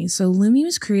Lumi. So Lumi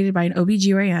was created by an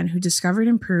OBGYN who discovered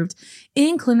and proved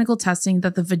in clinical testing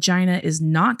that the vagina is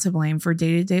not to blame for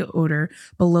day-to-day odor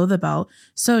below the belt.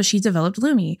 So she developed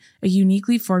Lumi, a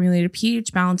uniquely formulated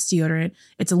pH-balanced deodorant.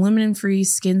 It's aluminum-free,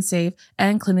 skin-safe,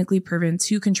 and clinically proven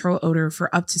to control odor for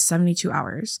up to 72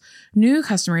 hours. New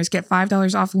customers get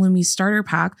 $5 off Lumi's starter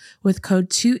pack with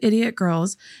code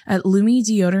 2idiotgirls at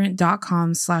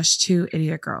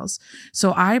lumideodorant.com/2idiotgirls.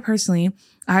 So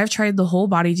I've tried the whole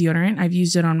body deodorant. I've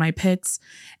used it on my pits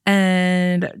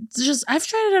and I've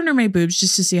tried it under my boobs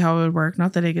just to see how it would work.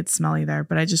 Not that it gets smelly there,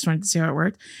 but I just wanted to see how it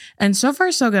worked. And so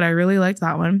far, so good. I really liked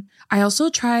that one. I also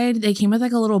tried, they came with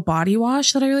like a little body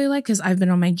wash that I really like because I've been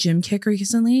on my gym kick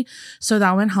recently. So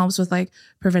that one helps with like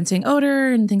preventing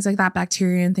odor and things like that,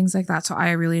 bacteria and things like that. So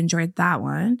I really enjoyed that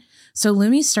one. So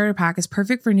Lumi's starter pack is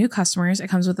perfect for new customers. It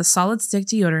comes with a solid stick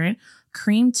deodorant,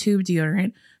 cream tube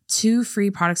deodorant, 2 free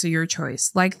products of your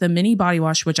choice, like the mini body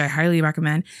wash, which I highly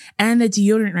recommend, and the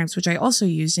deodorant wipes, which I also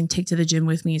used and take to the gym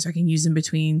with me so I can use in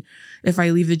between. If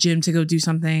I leave the gym to go do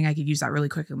something, I could use that really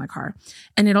quick in my car.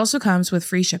 And it also comes with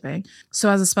free shipping. So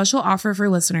as a special offer for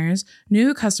listeners,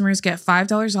 new customers get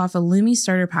 $5 off a Lumi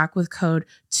starter pack with code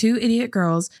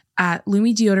 2idiotgirls at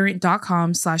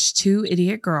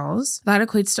lumideodorant.com/2idiotgirls. That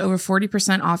equates to over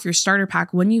 40% off your starter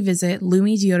pack when you visit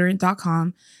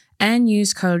lumideodorant.com and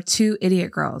use code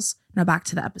 2idiotgirls. Now back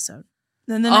to the episode.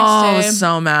 Then the next day,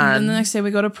 so mad. Then the next day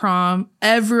we go to prom.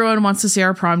 Everyone wants to see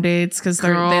our prom dates because they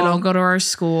don't go to our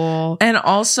school. And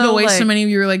also, the way so many of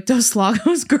you were like, Dos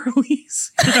Lagos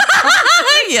girlies.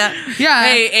 Yeah.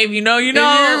 Hey, if you know, we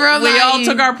all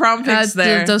took our prom pics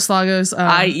there. Dos Lagos.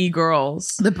 I.e.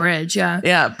 girls. The bridge, yeah.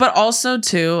 Yeah. But also,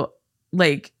 too,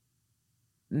 like,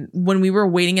 when we were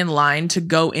waiting in line to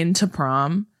go into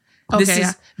prom,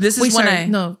 This is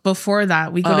before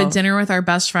that, we go to dinner with our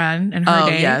best friend and her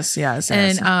date. Yes.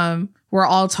 And we're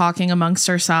all talking amongst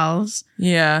ourselves.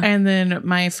 Yeah. And then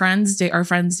our friend's date,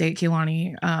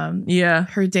 Kehlani,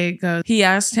 her date goes. He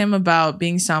asked him about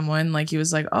being someone, like he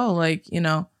was like, oh, like,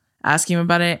 ask him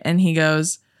about it. And he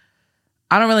goes,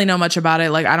 I don't really know much about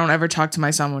it. Like, I don't ever talk to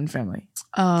my someone family.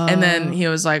 And then he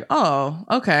was like, oh,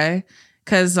 okay.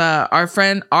 Because our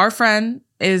friend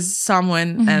is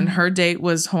someone and her date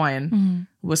was Hawaiian,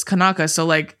 was Kanaka. So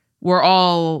like we're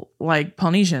all like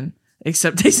Polynesian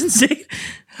except Jason's date,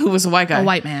 who was a white guy. A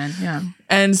white man, yeah.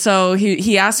 And so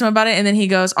he asked him about it and then he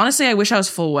goes, honestly, I wish I was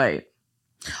full white.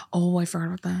 Oh, I forgot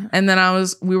about that. And then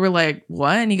we were like,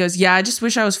 what? And he goes, yeah, I just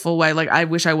wish I was full white. Like I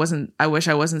wish I wasn't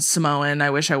Samoan. I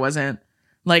wish I was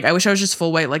just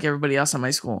full white like everybody else in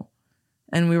my school.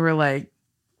 And we were like,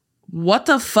 what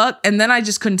the fuck? And then I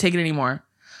just couldn't take it anymore.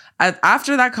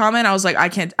 After that comment, I was like, I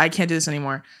can't do this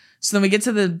anymore. So then we get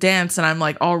to the dance and I'm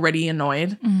like already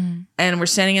annoyed. And we're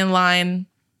standing in line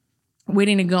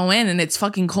waiting to go in and it's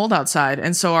fucking cold outside.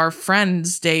 And so our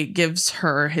friend's date gives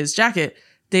her his jacket.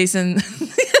 Jason's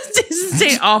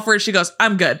date offered. She goes,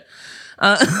 I'm good.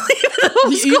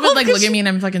 You would like look at me and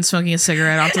I'm fucking smoking a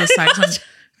cigarette off to the side. So I'm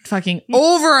fucking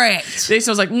over it.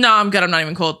 Jason was like, no, I'm good. I'm not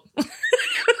even cold.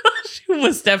 She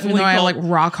was definitely cold. I have like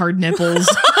rock hard nipples.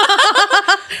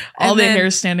 All the hair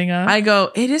standing up. I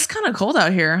go, it is kind of cold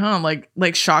out here, huh?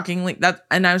 Like shockingly that.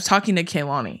 And I was talking to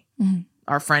Kehlani,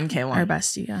 our friend Kehlani, our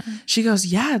bestie. Yeah. She goes,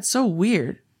 yeah, it's so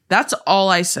weird. That's all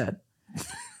I said.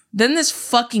 Then this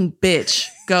fucking bitch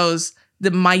goes,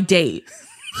 my date.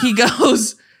 He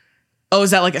goes, oh,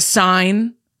 is that like a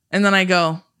sign? And then I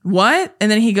go, what? And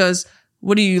then he goes,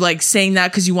 what are you like saying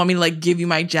that because you want me to like give you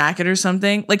my jacket or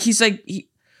something? Like he's like.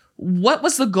 What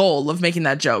was the goal of making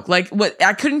that joke? Like, what?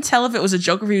 I couldn't tell if it was a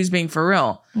joke or if he was being for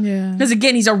real. Yeah. Because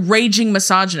again, he's a raging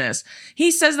misogynist.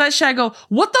 He says that shit. I go,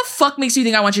 what the fuck makes you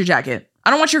think I want your jacket? I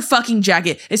don't want your fucking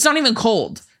jacket. It's not even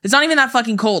cold. It's not even that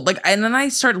fucking cold. Like, and then I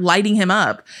start lighting him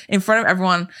up in front of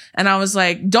everyone. And I was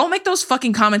like, don't make those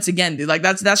fucking comments again, dude. Like,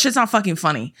 that shit's not fucking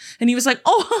funny. And he was like,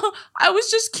 oh, I was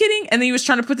just kidding. And then he was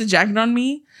trying to put the jacket on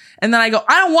me. And then I go,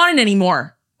 I don't want it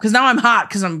anymore. Because now I'm hot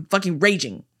because I'm fucking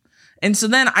raging. And so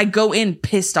then I go in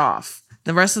pissed off.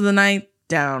 The rest of the night,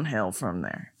 downhill from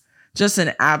there. Just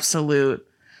an absolute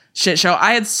shit show.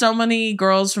 I had so many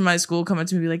girls from my school come up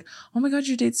to me and be like, oh my God,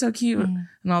 your date's so cute. And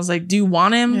I was like, do you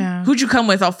want him? Yeah. Who'd you come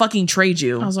with? I'll fucking trade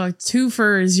you. I was like, 2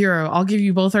 for 0. I'll give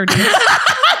you both our dates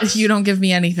if you don't give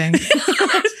me anything.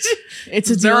 It's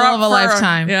a deal of a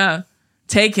lifetime. Yeah.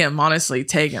 Take him, honestly.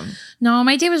 Take him. No,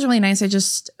 my date was really nice. I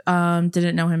just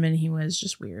didn't know him and he was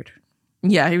just weird.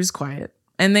 Yeah, he was quiet.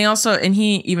 And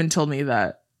he even told me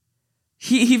that.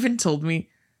 He even told me,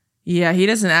 yeah, he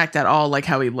doesn't act at all like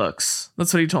how he looks.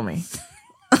 That's what he told me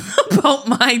about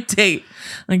my date.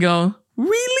 I go,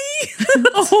 really?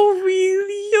 Oh,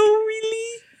 really? Oh,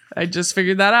 really? I just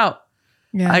figured that out.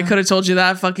 Yeah. I could have told you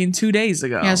that fucking 2 days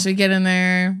ago. Yeah, so we get in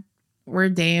there. We're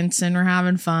dancing. We're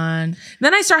having fun.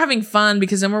 Then I start having fun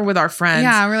because then we're with our friends.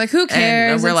 Yeah, we're like, who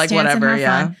cares? And we're like, whatever,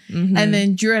 yeah. Mm-hmm. And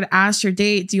then Drew had asked your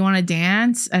date, do you want to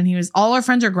dance? And he was, all our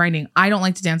friends are grinding. I don't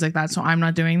like to dance like that, so I'm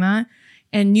not doing that.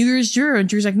 And neither is Drew. And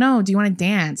Drew's like, no, do you want to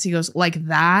dance? He goes, like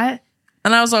that?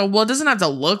 And I was like, well, it doesn't have to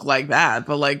look like that,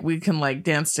 but like we can like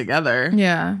dance together.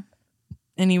 Yeah.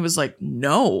 And he was like,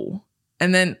 no.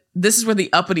 And then this is where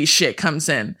the uppity shit comes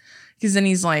in. Because then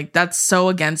he's like, that's so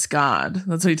against God.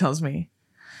 That's what he tells me.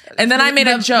 And then I made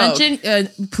a joke.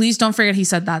 Please don't forget he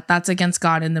said that. That's against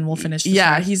God. And then we'll finish.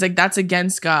 Yeah, he's like, that's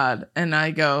against God. And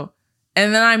I go,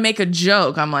 and then I make a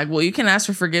joke. I'm like, well, you can ask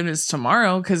for forgiveness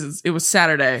tomorrow because it was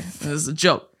Saturday. It was a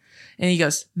joke. And he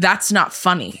goes, that's not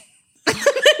funny. And then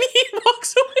he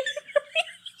walks away from me.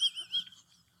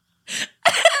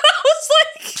 And I was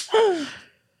like,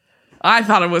 I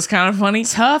thought it was kind of funny.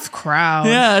 Tough crowd.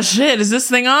 Yeah, shit, is this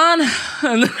thing on? And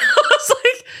then I was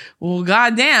like, well,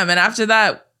 goddamn. And after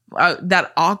that,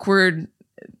 that awkward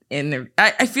in there,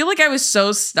 I feel like I was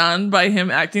so stunned by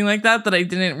him acting like that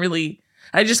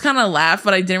I just kind of laughed,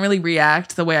 but I didn't really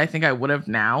react the way I think I would have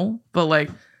now. But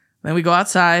like, then we go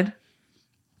outside,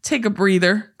 take a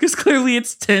breather, because clearly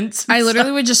it's tense. I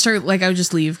literally would just start, like, I would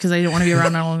just leave because I didn't want to be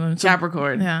around all of them. So,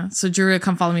 Capricorn. yeah. So Drew would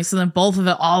come follow me. So then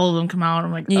all of them come out.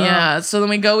 I'm like, oh. Yeah. So then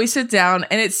we sit down,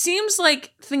 and it seems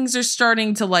like things are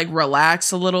starting to like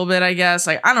relax a little bit, I guess.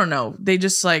 Like, I don't know. They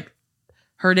just like,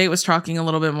 her date was talking a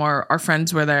little bit more. Our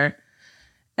friends were there.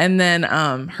 And then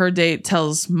her date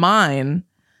tells mine,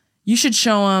 you should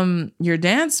show him your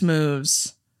dance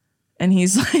moves. And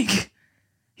he's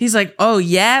like, oh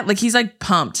yeah. Like he's like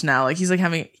pumped now. Like he's like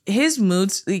having his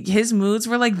moods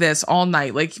were like this all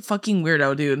night. Like fucking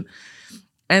weirdo, dude.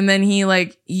 And then he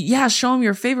like, yeah, show him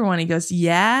your favorite one. He goes,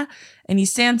 yeah. And he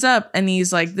stands up and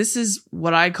he's like, this is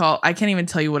what I can't even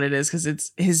tell you what it is because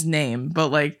it's his name. But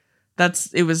like,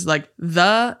 it was like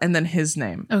and then his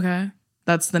name. Okay.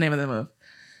 That's the name of the move.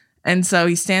 And so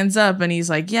he stands up and he's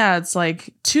like, yeah, it's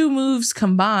like 2 moves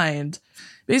combined.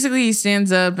 Basically, he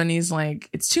stands up and he's like,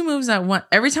 it's 2 moves at one.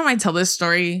 Every time I tell this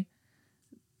story,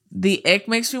 the ick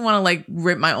makes me want to like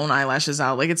rip my own eyelashes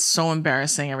out. Like it's so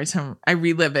embarrassing every time I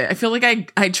relive it. I feel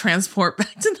like I transport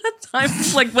back to that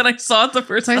time, like when I saw it the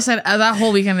first time. Like I said, that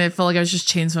whole weekend, I felt like I was just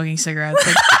chain smoking cigarettes.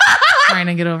 Like, trying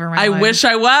to get over my life. Wish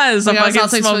I was. Like, I was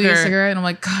outside smoking a cigarette and I'm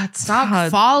like, God, stop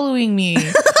following me.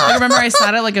 I remember I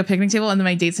sat at like a picnic table and then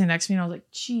my date sat next to me and I was like,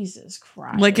 Jesus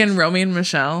Christ. Like in Romeo and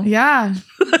Michelle? Yeah.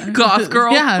 Goth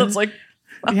girl? Yeah. That's like,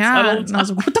 yeah. And I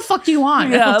was like, what the fuck do you want?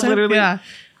 Yeah, literally. Yeah.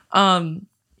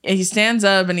 He stands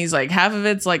up and he's like, half of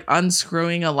it's like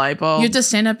unscrewing a light bulb. You have to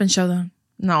stand up and show them.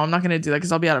 No, I'm not going to do that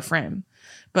because I'll be out of frame.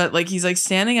 But like, he's like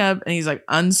standing up and he's like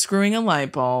unscrewing a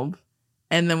light bulb.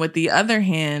 And then with the other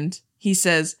hand, he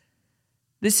says,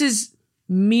 this is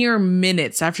mere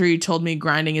minutes after you told me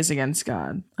grinding is against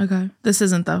God. Okay. This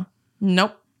isn't though.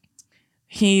 Nope.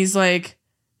 He's like,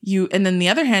 and then the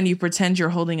other hand, you pretend you're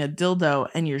holding a dildo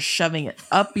and you're shoving it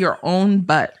up your own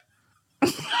butt.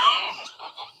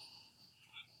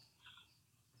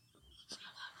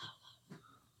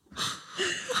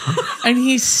 And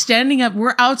he's standing up.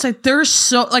 We're outside. There's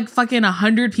so like fucking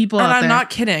 100 people out there. And I'm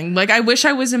not kidding. Like, I wish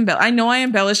I was I know I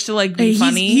embellished to like be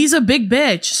funny. He's a big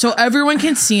bitch, so everyone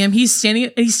can see him. He's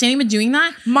standing and doing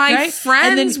that. My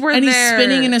friends were there. And he's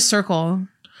spinning in a circle.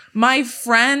 My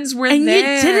friends were and there.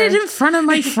 And you did it in front of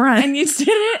my friend. And you did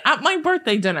it at my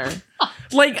birthday dinner.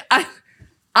 Like,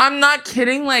 I'm not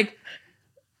kidding. Like,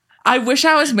 I wish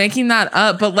I was making that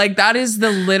up, but like that is the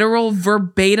literal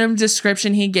verbatim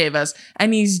description he gave us.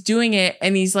 And he's doing it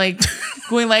and he's like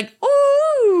going like,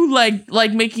 ooh,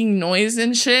 like making noise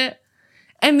and shit.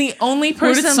 And the only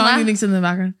person what song do you think's in the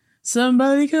background?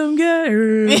 Somebody come get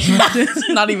her.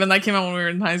 Not even that came out when we were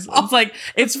in high school. It's like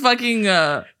it's fucking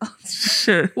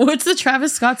shit. What's the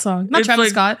Travis Scott song? Not It's Travis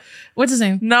like- Scott. What's his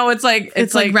name? No, it's like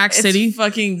Rack City. It's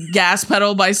fucking Gas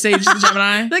Pedal by Sage the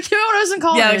Gemini. That came out when I was in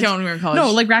college. Yeah, that came out when we were in college.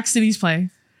 No, like Rack City's playing.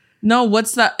 No,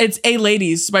 what's that? It's A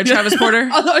Ladies by Travis Porter.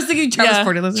 Oh, I was thinking Travis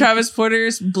Porter. Listen. Travis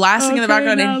Porter's blasting in the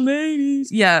background. Now, And,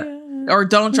 ladies. yeah. Or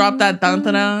Don't Drop That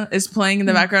Dantana is playing in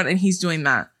the background and he's doing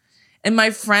that. And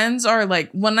my friends are like,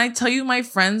 when I tell you my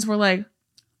friends were like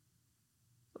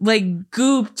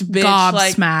gooped, bitch.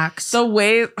 Like Gobsmacks. the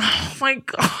way, oh my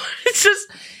God. It's just,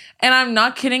 and I'm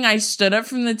not kidding. I stood up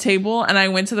from the table and I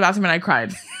went to the bathroom and I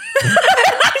cried.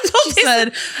 She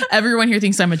said, everyone here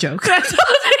thinks I'm a joke. I told Jason,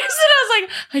 I was like,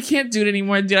 I can't do it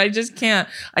anymore, dude. I just can't.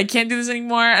 I can't do this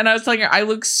anymore. And I was telling her, I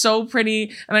look so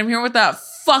pretty and I'm here with that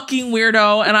fucking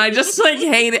weirdo and I just like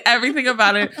hate everything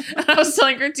about it. And I was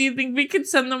telling her, do you think we could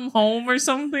send them home or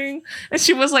something? And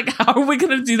she was like, how are we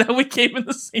going to do that? We came in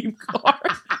the same car.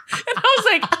 And I was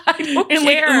like, I don't And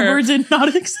care. like Uber did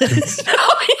not exist.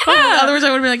 Oh, yeah. Otherwise,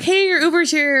 I would be like, hey, your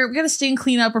Uber's here. We got to stay and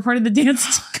clean up. We're part of the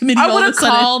dance committee. I all would of have a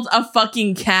sudden. called a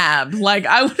fucking cab. Like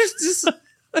I was just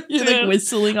You're like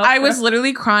whistling. I was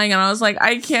literally crying and I was like,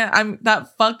 I can't. I'm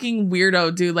that fucking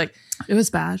weirdo, dude. Like It was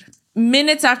bad.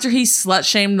 minutes after he slut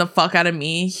shamed the fuck out of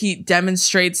me, he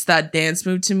demonstrates that dance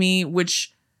move to me,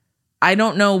 which I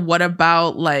don't know what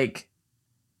about, like,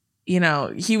 you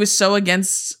know, he was so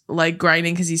against like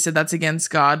grinding because he said that's against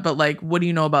God. But like, what do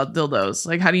you know about dildos?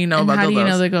 Like, how do you know about dildos? How do you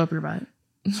know they go up your butt?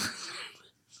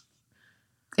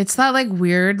 It's that like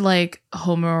weird, like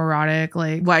homoerotic,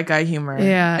 like White guy humor.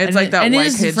 yeah. It's and like that and white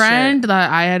his kid friend that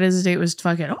I had as a date was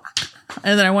fucking.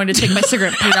 And then I wanted to take my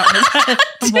cigarette and put it out in his head.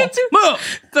 shit.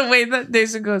 The way that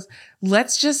Jason goes,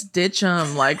 let's just ditch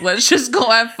him. Like, let's just go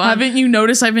have fun. Haven't you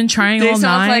noticed I've been trying all Jason was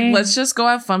night? like, let's just go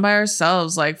have fun by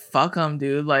ourselves. Like, fuck them,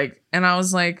 dude. Like, and I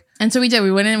was like, And so we did.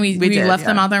 We went in, we did, left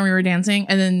them yeah. out there and we were dancing.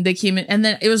 And then they came in. And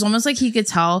then it was almost like he could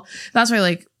tell. That's why,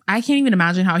 like, I can't even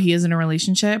imagine how he is in a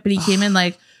relationship. But he came in,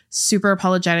 like, super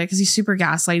apologetic because he's super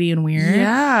gaslighty and weird.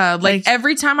 yeah. Like, Like-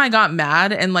 every time I got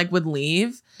mad and, like, would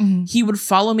leave, he would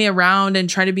follow me around and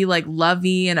try to be, like,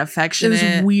 lovey and It affectionate.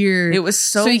 was weird. It was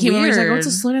so he came over, he's like, weird. what's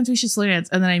a slow dance? We should slow dance.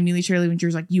 And then I immediately tried to leave and she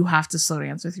was like, you have to slow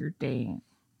dance with your date.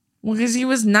 Well, because he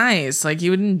was nice. Like, he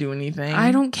wouldn't do anything.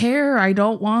 I don't care. I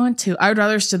don't want to. I would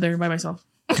rather sit there by myself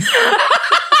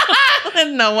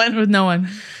And no one. with no one.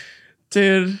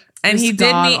 Dude. And It's he did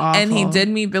me, god-awful. and he did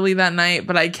meet Billy that night,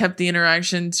 but I kept the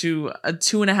interaction to a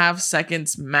 2.5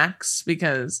 seconds max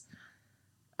because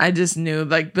I just knew,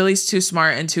 like, Billy's too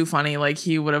smart and too funny. Like,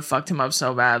 he would have fucked him up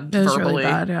so bad It was verbally. really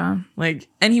bad, yeah. Like,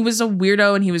 and he was a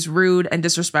weirdo and he was rude and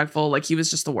disrespectful. Like, he was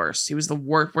just the worst. He was the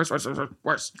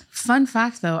worst. Fun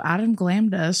fact, though, Adam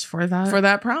glammed us for that. For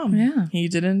that prom. Yeah. He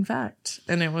did, in fact.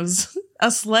 And it was a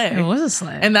slay. It was a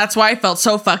slay. And that's why I felt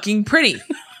so fucking pretty.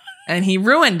 And he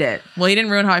ruined it. Well, he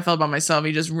didn't ruin how I felt about myself.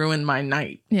 He just ruined my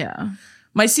night. yeah.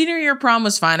 My senior year prom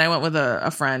was fine. I went with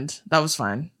a friend. That was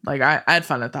fine. Like, I had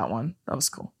fun at that one. That was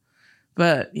cool.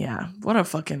 But yeah, what a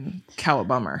fucking cow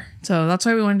bummer. So that's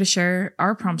why we wanted to share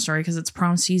our prom story because it's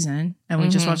prom season and we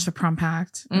just watched the Prom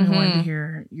Pact and we wanted to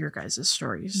hear your guys'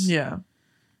 stories. Yeah.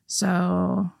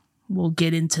 So we'll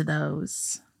get into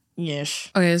those. Yes.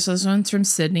 Okay, so this one's from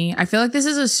Sydney. I feel like this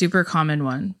is a super common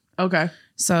one. Okay.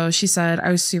 So she said, I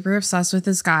was super obsessed with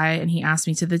this guy and he asked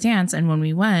me to the dance. And when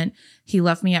we went, he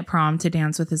left me at prom to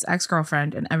dance with his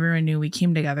ex-girlfriend and everyone knew we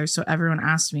came together. So everyone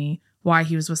asked me why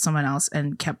he was with someone else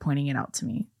and kept pointing it out to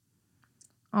me.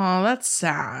 Oh, that's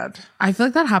sad. I feel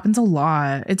like that happens a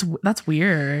lot. That's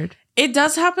weird. It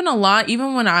does happen a lot,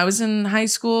 even when I was in high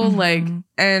school. Like,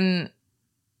 and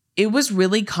it was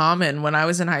really common when I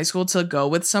was in high school to go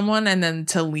with someone and then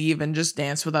to leave and just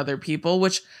dance with other people,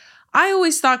 which I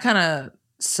always thought kind of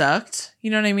sucked. You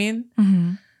know what I mean?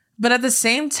 Mm-hmm. But at the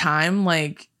same time,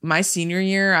 like, my senior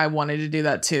year, I wanted to do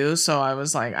that too. So I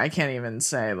was like, I can't even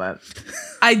say that.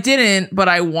 I didn't, but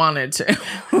I wanted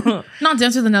to. Not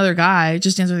dance with another guy,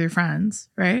 just dance with your friends,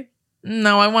 right?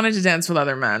 No, I wanted to dance with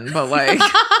other men, but like,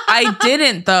 I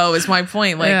didn't though, is my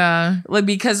point. Like, yeah. like,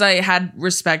 because I had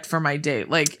respect for my date.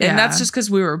 Like, and that's just because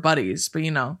we were buddies, but you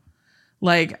know,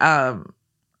 like, I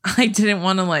didn't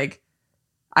want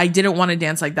to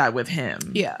dance like that with him.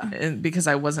 Yeah. And because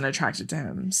I wasn't attracted to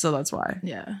him. So that's why.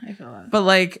 Yeah, I feel that. But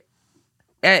like,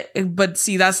 But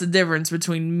see, that's the difference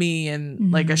between me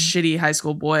and like a shitty high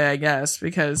school boy, I guess,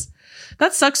 because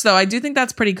that sucks though. I do think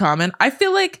that's pretty common. I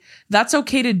feel like that's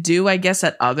okay to do, I guess,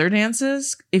 at other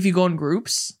dances if you go in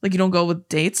groups. Like you don't go with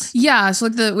dates. Yeah, so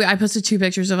like I posted 2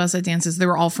 pictures of us at dances. They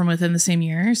were all from within the same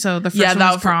year. So the first one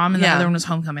was prom and the other one was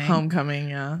homecoming. Homecoming,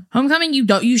 yeah. Homecoming,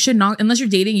 you should not, unless you're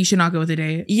dating, you should not go with a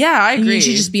date. Yeah, I agree. You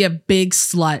should just be a big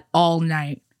slut all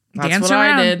night. That's what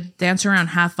I did. Dance around,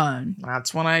 have fun.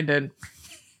 That's what I did.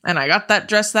 And I got that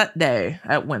dress that day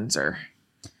at Windsor.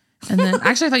 And then,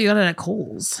 actually, I thought you got it at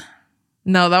Kohl's.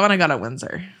 No, that one I got at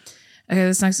Windsor. Okay,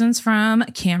 this next one's from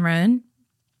Cameron.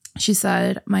 She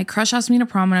said, my crush asked me to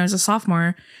prom when I was a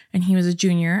sophomore and he was a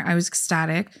junior. I was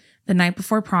ecstatic. The night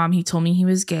before prom, he told me he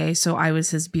was gay, so I was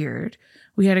his beard.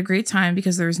 We had a great time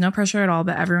because there was no pressure at all,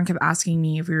 but everyone kept asking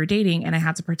me if we were dating and I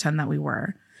had to pretend that we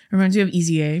were. Reminds me of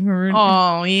Easy A. Remember?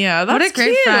 Oh, yeah. That's what a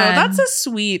great cute. friend. That's a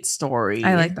sweet story.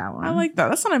 I like that one. I like that.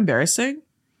 That's not embarrassing.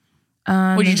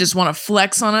 Would you just want to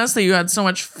flex on us that you had so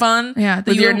much fun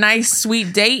with your nice,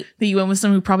 sweet date? That you went with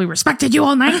someone who probably respected you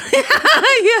all night?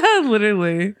 Yeah,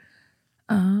 literally.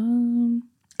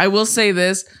 I will say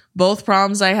this. Both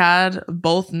proms I had,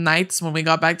 both nights when we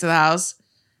got back to the house,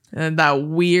 and that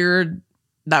weird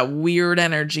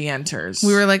energy enters.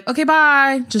 We were like, okay,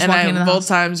 bye. Just walking into the both house.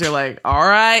 times you're like, all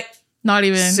right. Not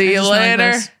even. See you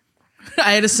later.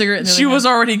 I had a cigarette. She was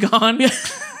already gone.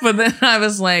 But then I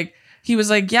was like, he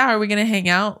was like, yeah, are we going to hang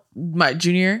out my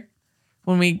junior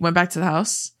when we went back to the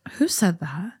house? Who said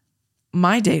that?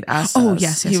 My date asked us. Oh,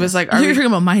 yes. He was like, are you talking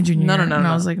about my junior? No. And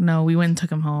I was like, no, we went and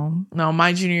took him home. No,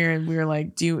 my junior, we were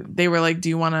like, they were like, do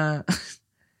you want to,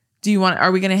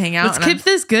 are we going to hang out? Let's keep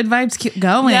this good vibes keep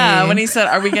going. Yeah. When he said,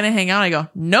 are we going to hang out? I go,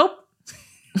 nope.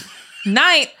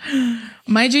 Night.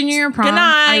 My junior year prom, good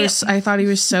night. I thought he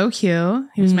was so cute.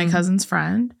 He was my cousin's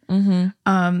friend.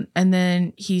 And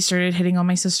then he started hitting on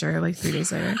my sister like 3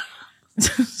 days later.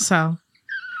 So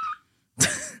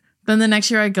then the next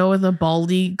year I go with a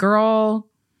baldy girl.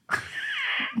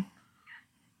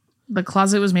 The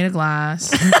closet was made of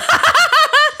glass.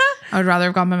 I would rather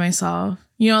have gone by myself.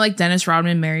 You know, like Dennis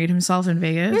Rodman married himself in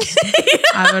Vegas. Yeah.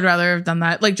 I would rather have done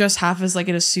that. Like dressed half as like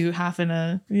in a suit, half in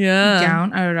a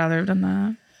gown. I would rather have done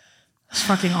that. It's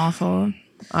fucking awful.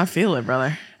 I feel it,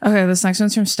 brother. Okay, this next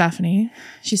one's from Stephanie.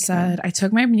 She said, I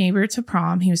took my neighbor to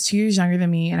prom. He was 2 years younger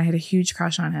than me and I had a huge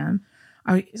crush on him.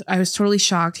 I was totally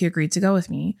shocked he agreed to go with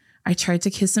me. I tried to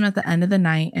kiss him at the end of the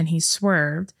night and he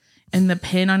swerved and the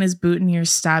pin on his boutonniere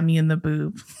stabbed me in the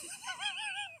boob.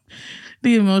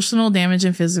 The emotional damage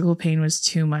and physical pain was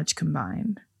too much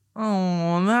combined.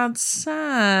 Oh, that's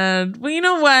sad. Well, you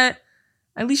know what?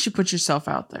 At least you put yourself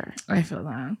out there. I feel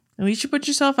that. At least you put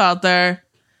yourself out there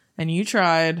and you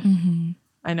tried. Mm-hmm.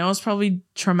 I know it's probably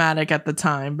traumatic at the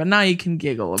time, but now you can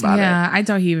giggle about it. Yeah, I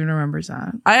doubt he even remembers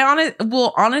that.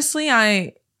 Honestly,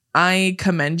 I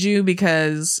commend you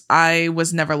because I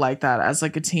was never like that as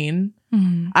like a teen.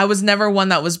 Mm-hmm. I was never one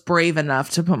that was brave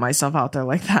enough to put myself out there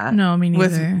like that. No, me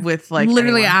neither. With like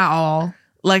literally anyone. at all.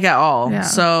 Like at all. Yeah.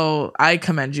 So I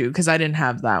commend you because I didn't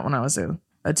have that when I was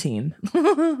a teen.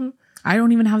 I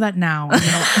don't even have that now.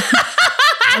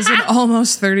 As an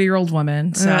almost 30-year-old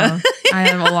woman. So I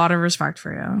have a lot of respect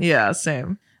for you. Yeah,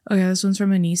 same. Okay, this one's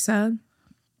from Anissa.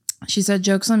 She said,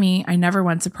 joke's on me. I never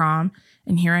went to prom.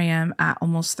 And here I am at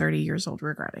almost 30 years old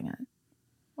regretting it.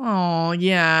 Oh,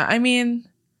 yeah. I mean,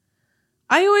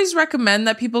 I always recommend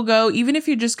that people go, even if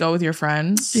you just go with your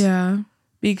friends. Yeah.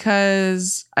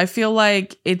 Because I feel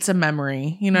like it's a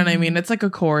memory. You know what I mean? It's like a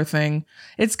core thing.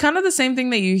 It's kind of the same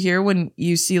thing that you hear when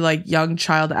you see like young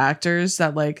child actors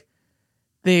that like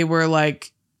they were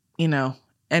like, you know,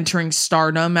 entering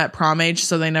stardom at prom age.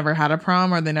 So they never had a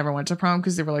prom or they never went to prom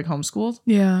because they were like homeschooled.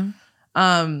 Yeah.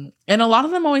 And a lot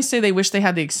of them always say they wish they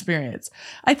had the experience.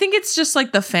 I think it's just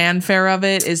like the fanfare of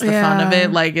it is the fun of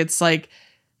it. Like it's like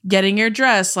getting your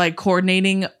dress, like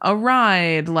coordinating a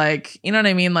ride, like, you know what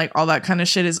I mean? Like all that kind of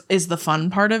shit is the fun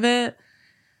part of it.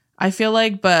 I feel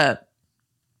like, but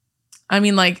I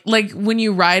mean, like when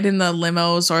you ride in the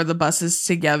limos or the buses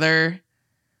together,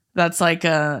 that's like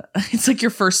it's like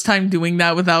your first time doing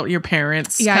that without your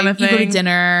parents kind of thing. You go to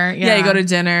dinner. Yeah, you go to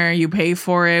dinner, you pay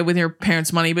for it with your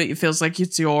parents' money, but it feels like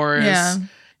it's yours. Yeah.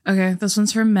 Okay, this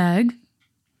one's from Meg.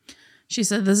 She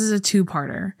said, this is a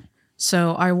 2-parter.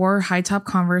 So I wore high top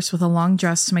Converse with a long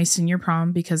dress to my senior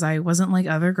prom because I wasn't like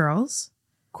other girls.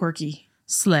 Quirky.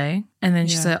 Slay. And then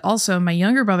she said, also, my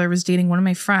younger brother was dating one of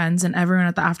my friends and everyone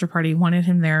at the after party wanted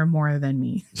him there more than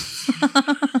me.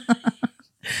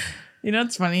 You know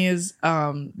what's funny is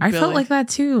I felt like that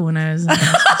too when I was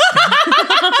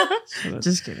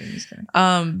just kidding.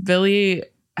 Billy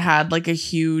had like a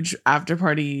huge after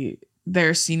party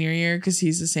their senior year because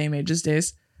he's the same age as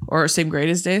Days or same grade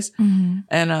as Days. Mm-hmm.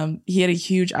 And he had a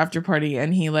huge after party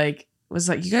and he like was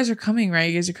like, you guys are coming, right?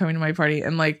 You guys are coming to my party.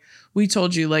 And like we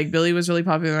told you, like Billy was really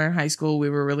popular in high school. We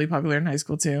were really popular in high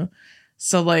school too.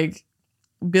 So like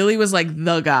Billy was like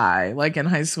the guy like in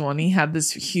high school and he had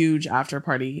this huge after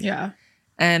party. Yeah.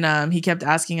 And he kept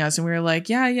asking us and we were like,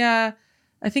 yeah,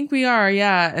 I think we are.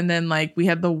 Yeah. And then like we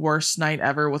had the worst night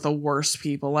ever with the worst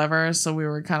people ever. So we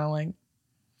were kind of like,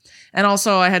 and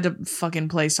also I had to fucking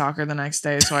play soccer the next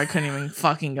day. So I couldn't even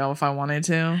fucking go if I wanted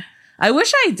to. I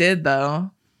wish I did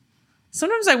though.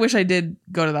 Sometimes I wish I did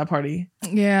go to that party.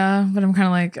 Yeah. But I'm kind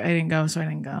of like, I didn't go. So I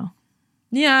didn't go.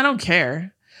 Yeah. I don't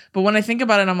care. But when I think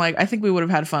about it, I'm like, I think we would have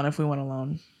had fun if we went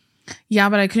alone. Yeah,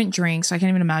 but I couldn't drink, so I can't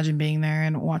even imagine being there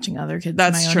and watching other kids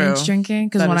That's my true. own age drinking.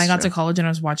 Because when I got true. to college and I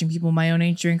was watching people my own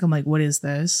age drink, I'm like, what is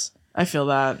this? I feel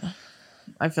that.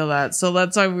 So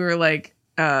that's why we were like,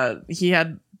 he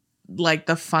had like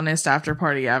the funnest after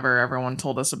party ever. Everyone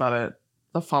told us about it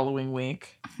the following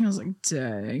week. I was like,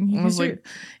 dang. I was like,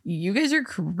 you guys are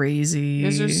crazy. you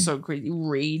guys are so crazy.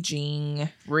 Raging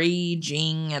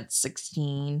at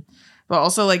 16. But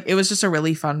also like it was just a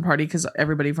really fun party because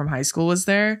everybody from high school was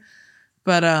there.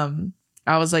 But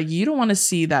I was like, you don't want to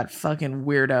see that fucking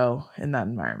weirdo in that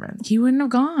environment. He wouldn't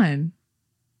have gone.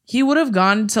 He would have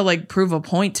gone to like prove a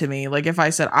point to me. Like if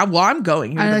I said, I'm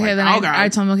going. I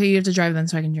told him, okay, you have to drive then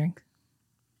so I can drink.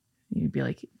 You'd be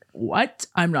like, what?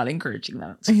 I'm not encouraging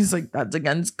that. He's like, that's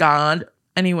against God.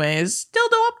 Anyways, still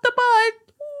do up the butt.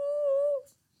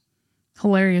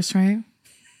 Hilarious, right?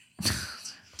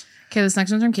 Okay, this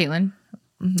next one's from Caitlin.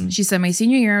 Mm-hmm. She said, my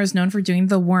senior year, I was known for doing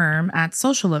the worm at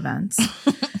social events.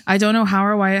 I don't know how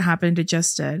or why it happened. It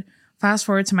just did. Fast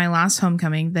forward to my last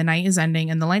homecoming. The night is ending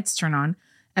and the lights turn on.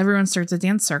 Everyone starts a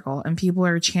dance circle and people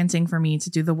are chanting for me to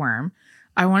do the worm.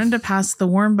 I wanted to pass the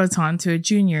worm baton to a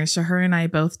junior, so her and I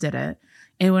both did it.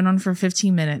 It went on for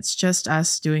 15 minutes, just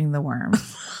us doing the worm.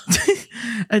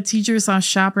 A teacher saw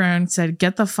chaperone and said,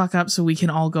 get the fuck up so we can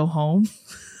all go home.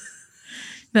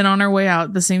 Then on our way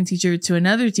out, the same teacher to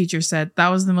another teacher said, that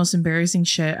was the most embarrassing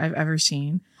shit I've ever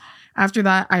seen. After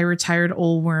that, I retired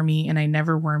old wormy and I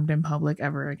never wormed in public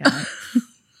ever again.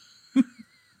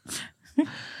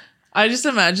 I just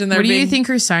imagine there What do you think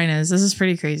her sign is? This is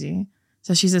pretty crazy.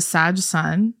 So she's a Sag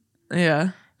sun.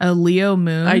 Yeah. A Leo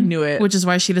moon. I knew it. Which is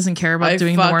why she doesn't care about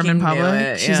doing the worm in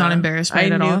public. She's not embarrassed by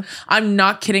it at all. I'm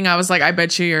not kidding. I was like, I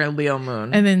bet you're a Leo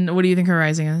moon. And then what do you think her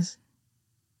rising is?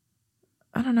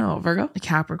 I don't know. Virgo? A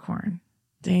Capricorn.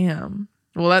 Damn.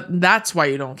 Well, that's why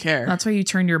you don't care. That's why you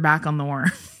turned your back on the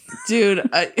worm. Dude,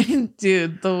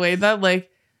 the way that like,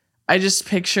 I just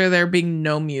picture there being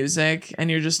no music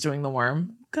and you're just doing the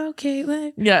worm. Go,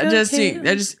 Caitlin. Yeah, Go,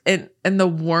 Caitlin. And the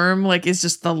worm like is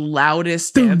just the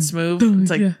loudest dance move. It's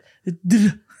like, yeah.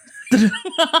 You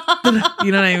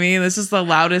know what I mean? This is the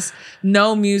loudest.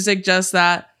 No music, just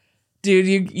that.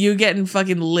 Dude, you getting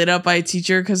fucking lit up by a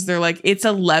teacher because they're like, it's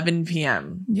 11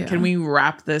 p.m. Yeah. Can we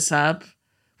wrap this up?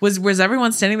 Was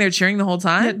everyone standing there cheering the whole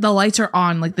time? The lights are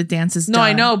on, like the dance is done. No,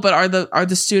 I know, but are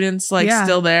the students like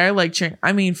still there, like cheering?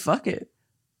 I mean, fuck it.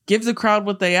 Give the crowd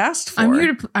what they asked for.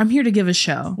 I'm here to give a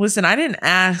show. Listen, I didn't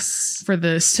ask for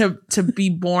this to be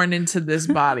born into this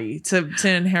body, to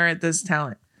inherit this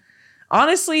talent.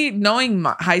 Honestly, knowing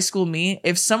high school me,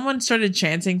 if someone started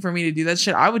chanting for me to do that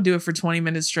shit, I would do it for 20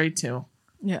 minutes straight too.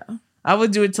 Yeah. I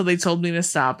would do it till they told me to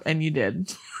stop, and you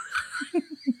did.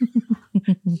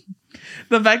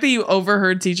 The fact that you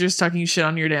overheard teachers talking shit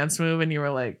on your dance move and you were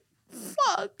like,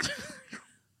 fuck.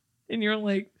 And you're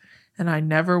like, and I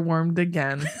never wormed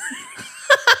again.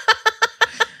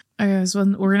 Okay, so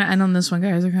we're going to end on this one,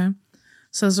 guys, okay?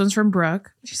 So this one's from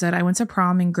Brooke. She said, I went to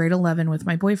prom in grade 11 with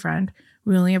my boyfriend.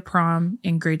 We only have prom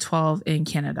in grade 12 in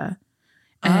Canada.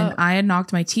 And I had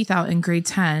knocked my teeth out in grade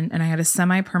 10 and I had a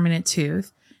semi-permanent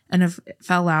tooth and it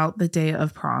fell out the day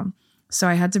of prom. So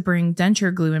I had to bring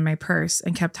denture glue in my purse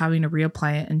and kept having to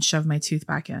reapply it and shove my tooth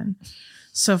back in.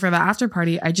 So for the after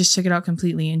party, I just took it out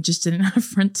completely and just didn't have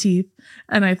front teeth.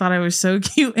 And I thought I was so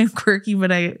cute and quirky,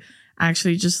 but I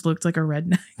actually just looked like a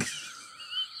redneck.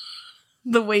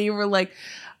 The way you were like,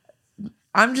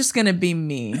 I'm just gonna be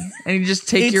me, and you just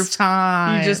take your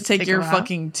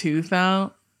fucking tooth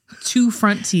out. 2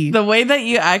 front teeth. The way that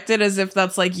you acted as if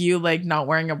that's like you like not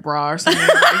wearing a bra or something.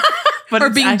 Like, but or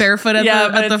being barefoot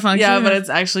at the function. Yeah, but it's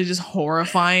actually just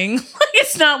horrifying. Like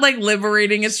it's not like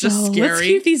liberating. It's just scary. Let's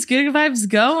keep these good vibes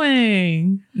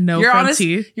going. No front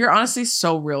teeth. You're honestly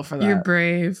so real for that. You're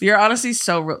brave. You're honestly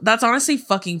so real. That's honestly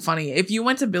fucking funny. If you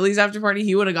went to Billy's after party,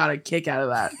 he would have got a kick out of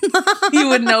that. He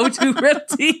would know 2 front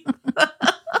teeth.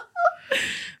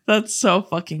 That's so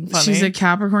fucking funny. She's a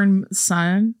Capricorn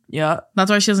sun. Yeah. That's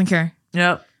why she doesn't care.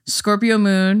 Yep. Scorpio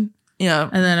moon. Yeah.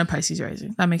 And then a Pisces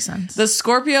rising. That makes sense. The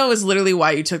Scorpio is literally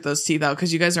why you took those teeth out,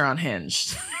 because you guys are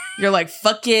unhinged. You're like,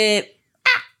 fuck it.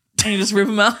 And you just rip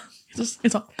them out.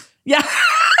 It's all. Yeah.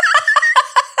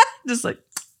 Just like.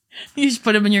 You just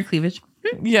put them in your cleavage.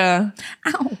 Yeah.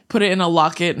 Ow. Put it in a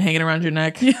locket and hang it around your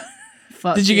neck. Yeah.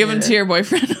 Fuck Did you give them to your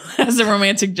boyfriend as a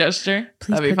romantic gesture? Please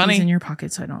That'd be put funny. these in your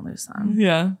pocket so I don't lose them.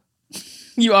 Yeah.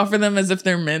 You offer them as if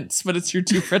they're mints, but it's your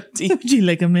two front teeth. Would you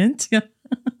like a mint? Yeah.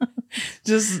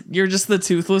 You're just the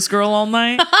toothless girl all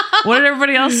night. What did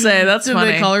everybody else say? That's Did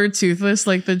funny. they call her toothless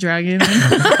like the dragon?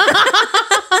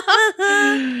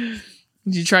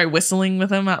 Did you try whistling with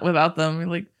them without them? You're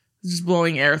like just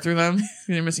blowing air through them.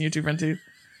 You're missing your two front teeth.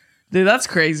 Dude, that's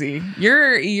crazy.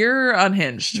 You're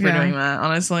unhinged for doing that,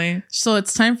 honestly. So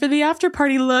it's time for the after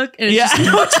party look. And it's Yeah.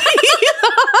 just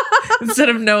Instead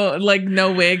of no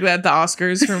wig at the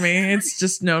Oscars for me, it's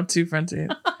just no two front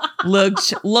teeth.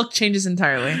 Look changes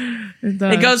entirely.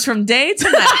 It goes from day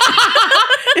to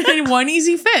night. in one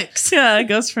easy fix. Yeah, it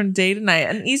goes from day to night.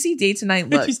 An easy day to night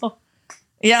look.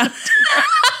 Yeah.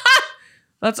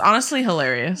 That's honestly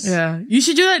hilarious. Yeah. You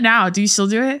should do that now. Do you still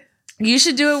do it? You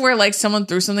should do it where like someone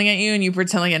threw something at you and you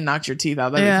pretend like it knocked your teeth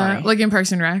out. That'd be funny. Like in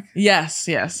Parks and Rec. Yes.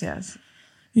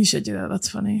 You should do that. That's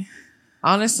funny.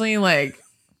 Honestly, like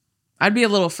I'd be a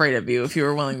little afraid of you if you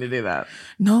were willing to do that.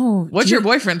 No. What's your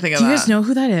boyfriend think of that? Do that? you guys know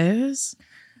who that is?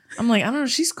 I'm like, I don't know.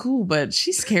 She's cool, but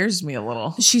she scares me a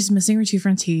little. She's missing her two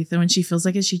front teeth. And when she feels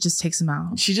like it, she just takes them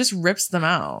out. She just rips them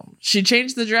out. She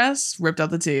changed the dress, ripped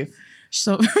out the teeth.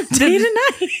 So day to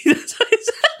night. That's what I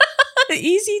said.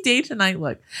 Easy day to night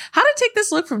look. How to take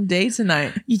this look from day to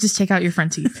night? You just take out your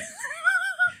front teeth.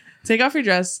 Take off your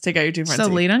dress. Take out your two front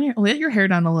teeth. So let your hair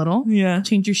down a little. Yeah.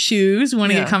 Change your shoes.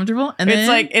 Want to get comfortable. And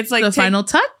then it's like the final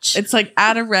touch. It's like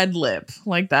add a red lip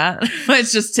like that.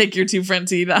 Let's just take your two front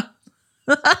teeth out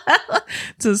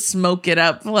to smoke it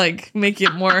up, like make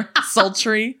it more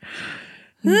sultry.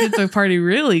 Get the party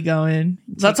really going.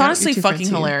 That's honestly fucking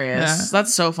hilarious. Yeah.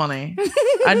 That's so funny.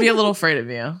 I'd be a little afraid of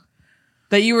you.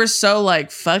 That you were so like,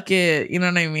 fuck it. You know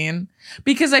what I mean?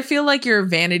 Because I feel like your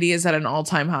vanity is at an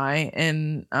all-time high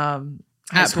in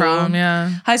high school. Prom, yeah.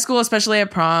 High school, especially at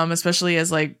prom, especially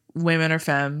as like women or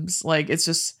femmes. Like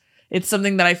it's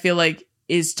something that I feel like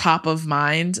is top of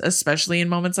mind, especially in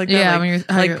moments like that. Yeah, like, when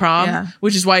you're, like prom,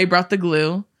 which is why you brought the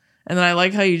glue. And then I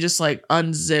like how you just like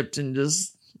unzipped and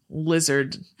just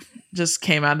lizard just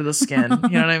came out of the skin. You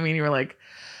know what I mean? You were like,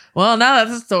 well, now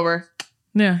that it's over.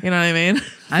 Yeah. You know what I mean?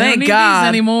 I don't need these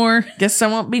anymore. Guess I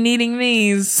won't be needing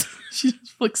these. She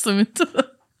just flicks them into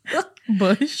the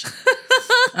bush.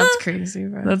 That's crazy,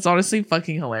 bro. That's honestly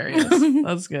fucking hilarious.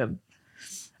 That's good.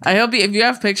 I hope if you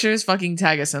have pictures, fucking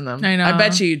tag us in them. I know. I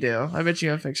bet you do. I bet you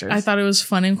have pictures. I thought it was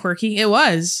fun and quirky. It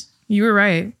was. You were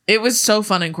right. It was so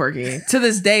fun and quirky. To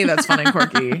this day, that's fun and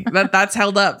quirky. That's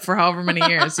held up for however many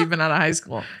years you've been out of high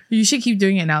school. You should keep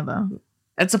doing it now, though.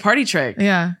 It's a party trick.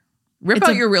 Yeah. Rip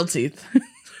out your real teeth.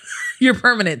 Your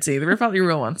permanent teeth. Rip out your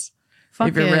real ones. Fuck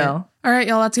if you're real. All right,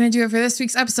 y'all. That's going to do it for this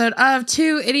week's episode of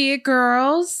Two Idiot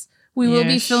Girls. We will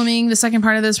be filming the second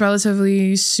part of this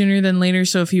relatively sooner than later.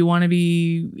 So if you want to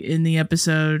be in the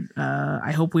episode,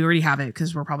 I hope we already have it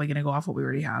because we're probably going to go off what we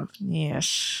already have.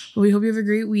 Yes. But we hope you have a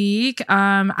great week.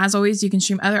 As always, you can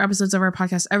stream other episodes of our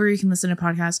podcast everywhere you can listen to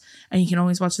podcasts. And you can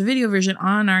always watch the video version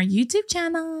on our YouTube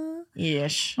channel.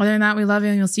 Yes. Other than that, we love you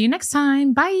and we'll see you next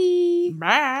time. Bye.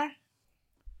 Bye.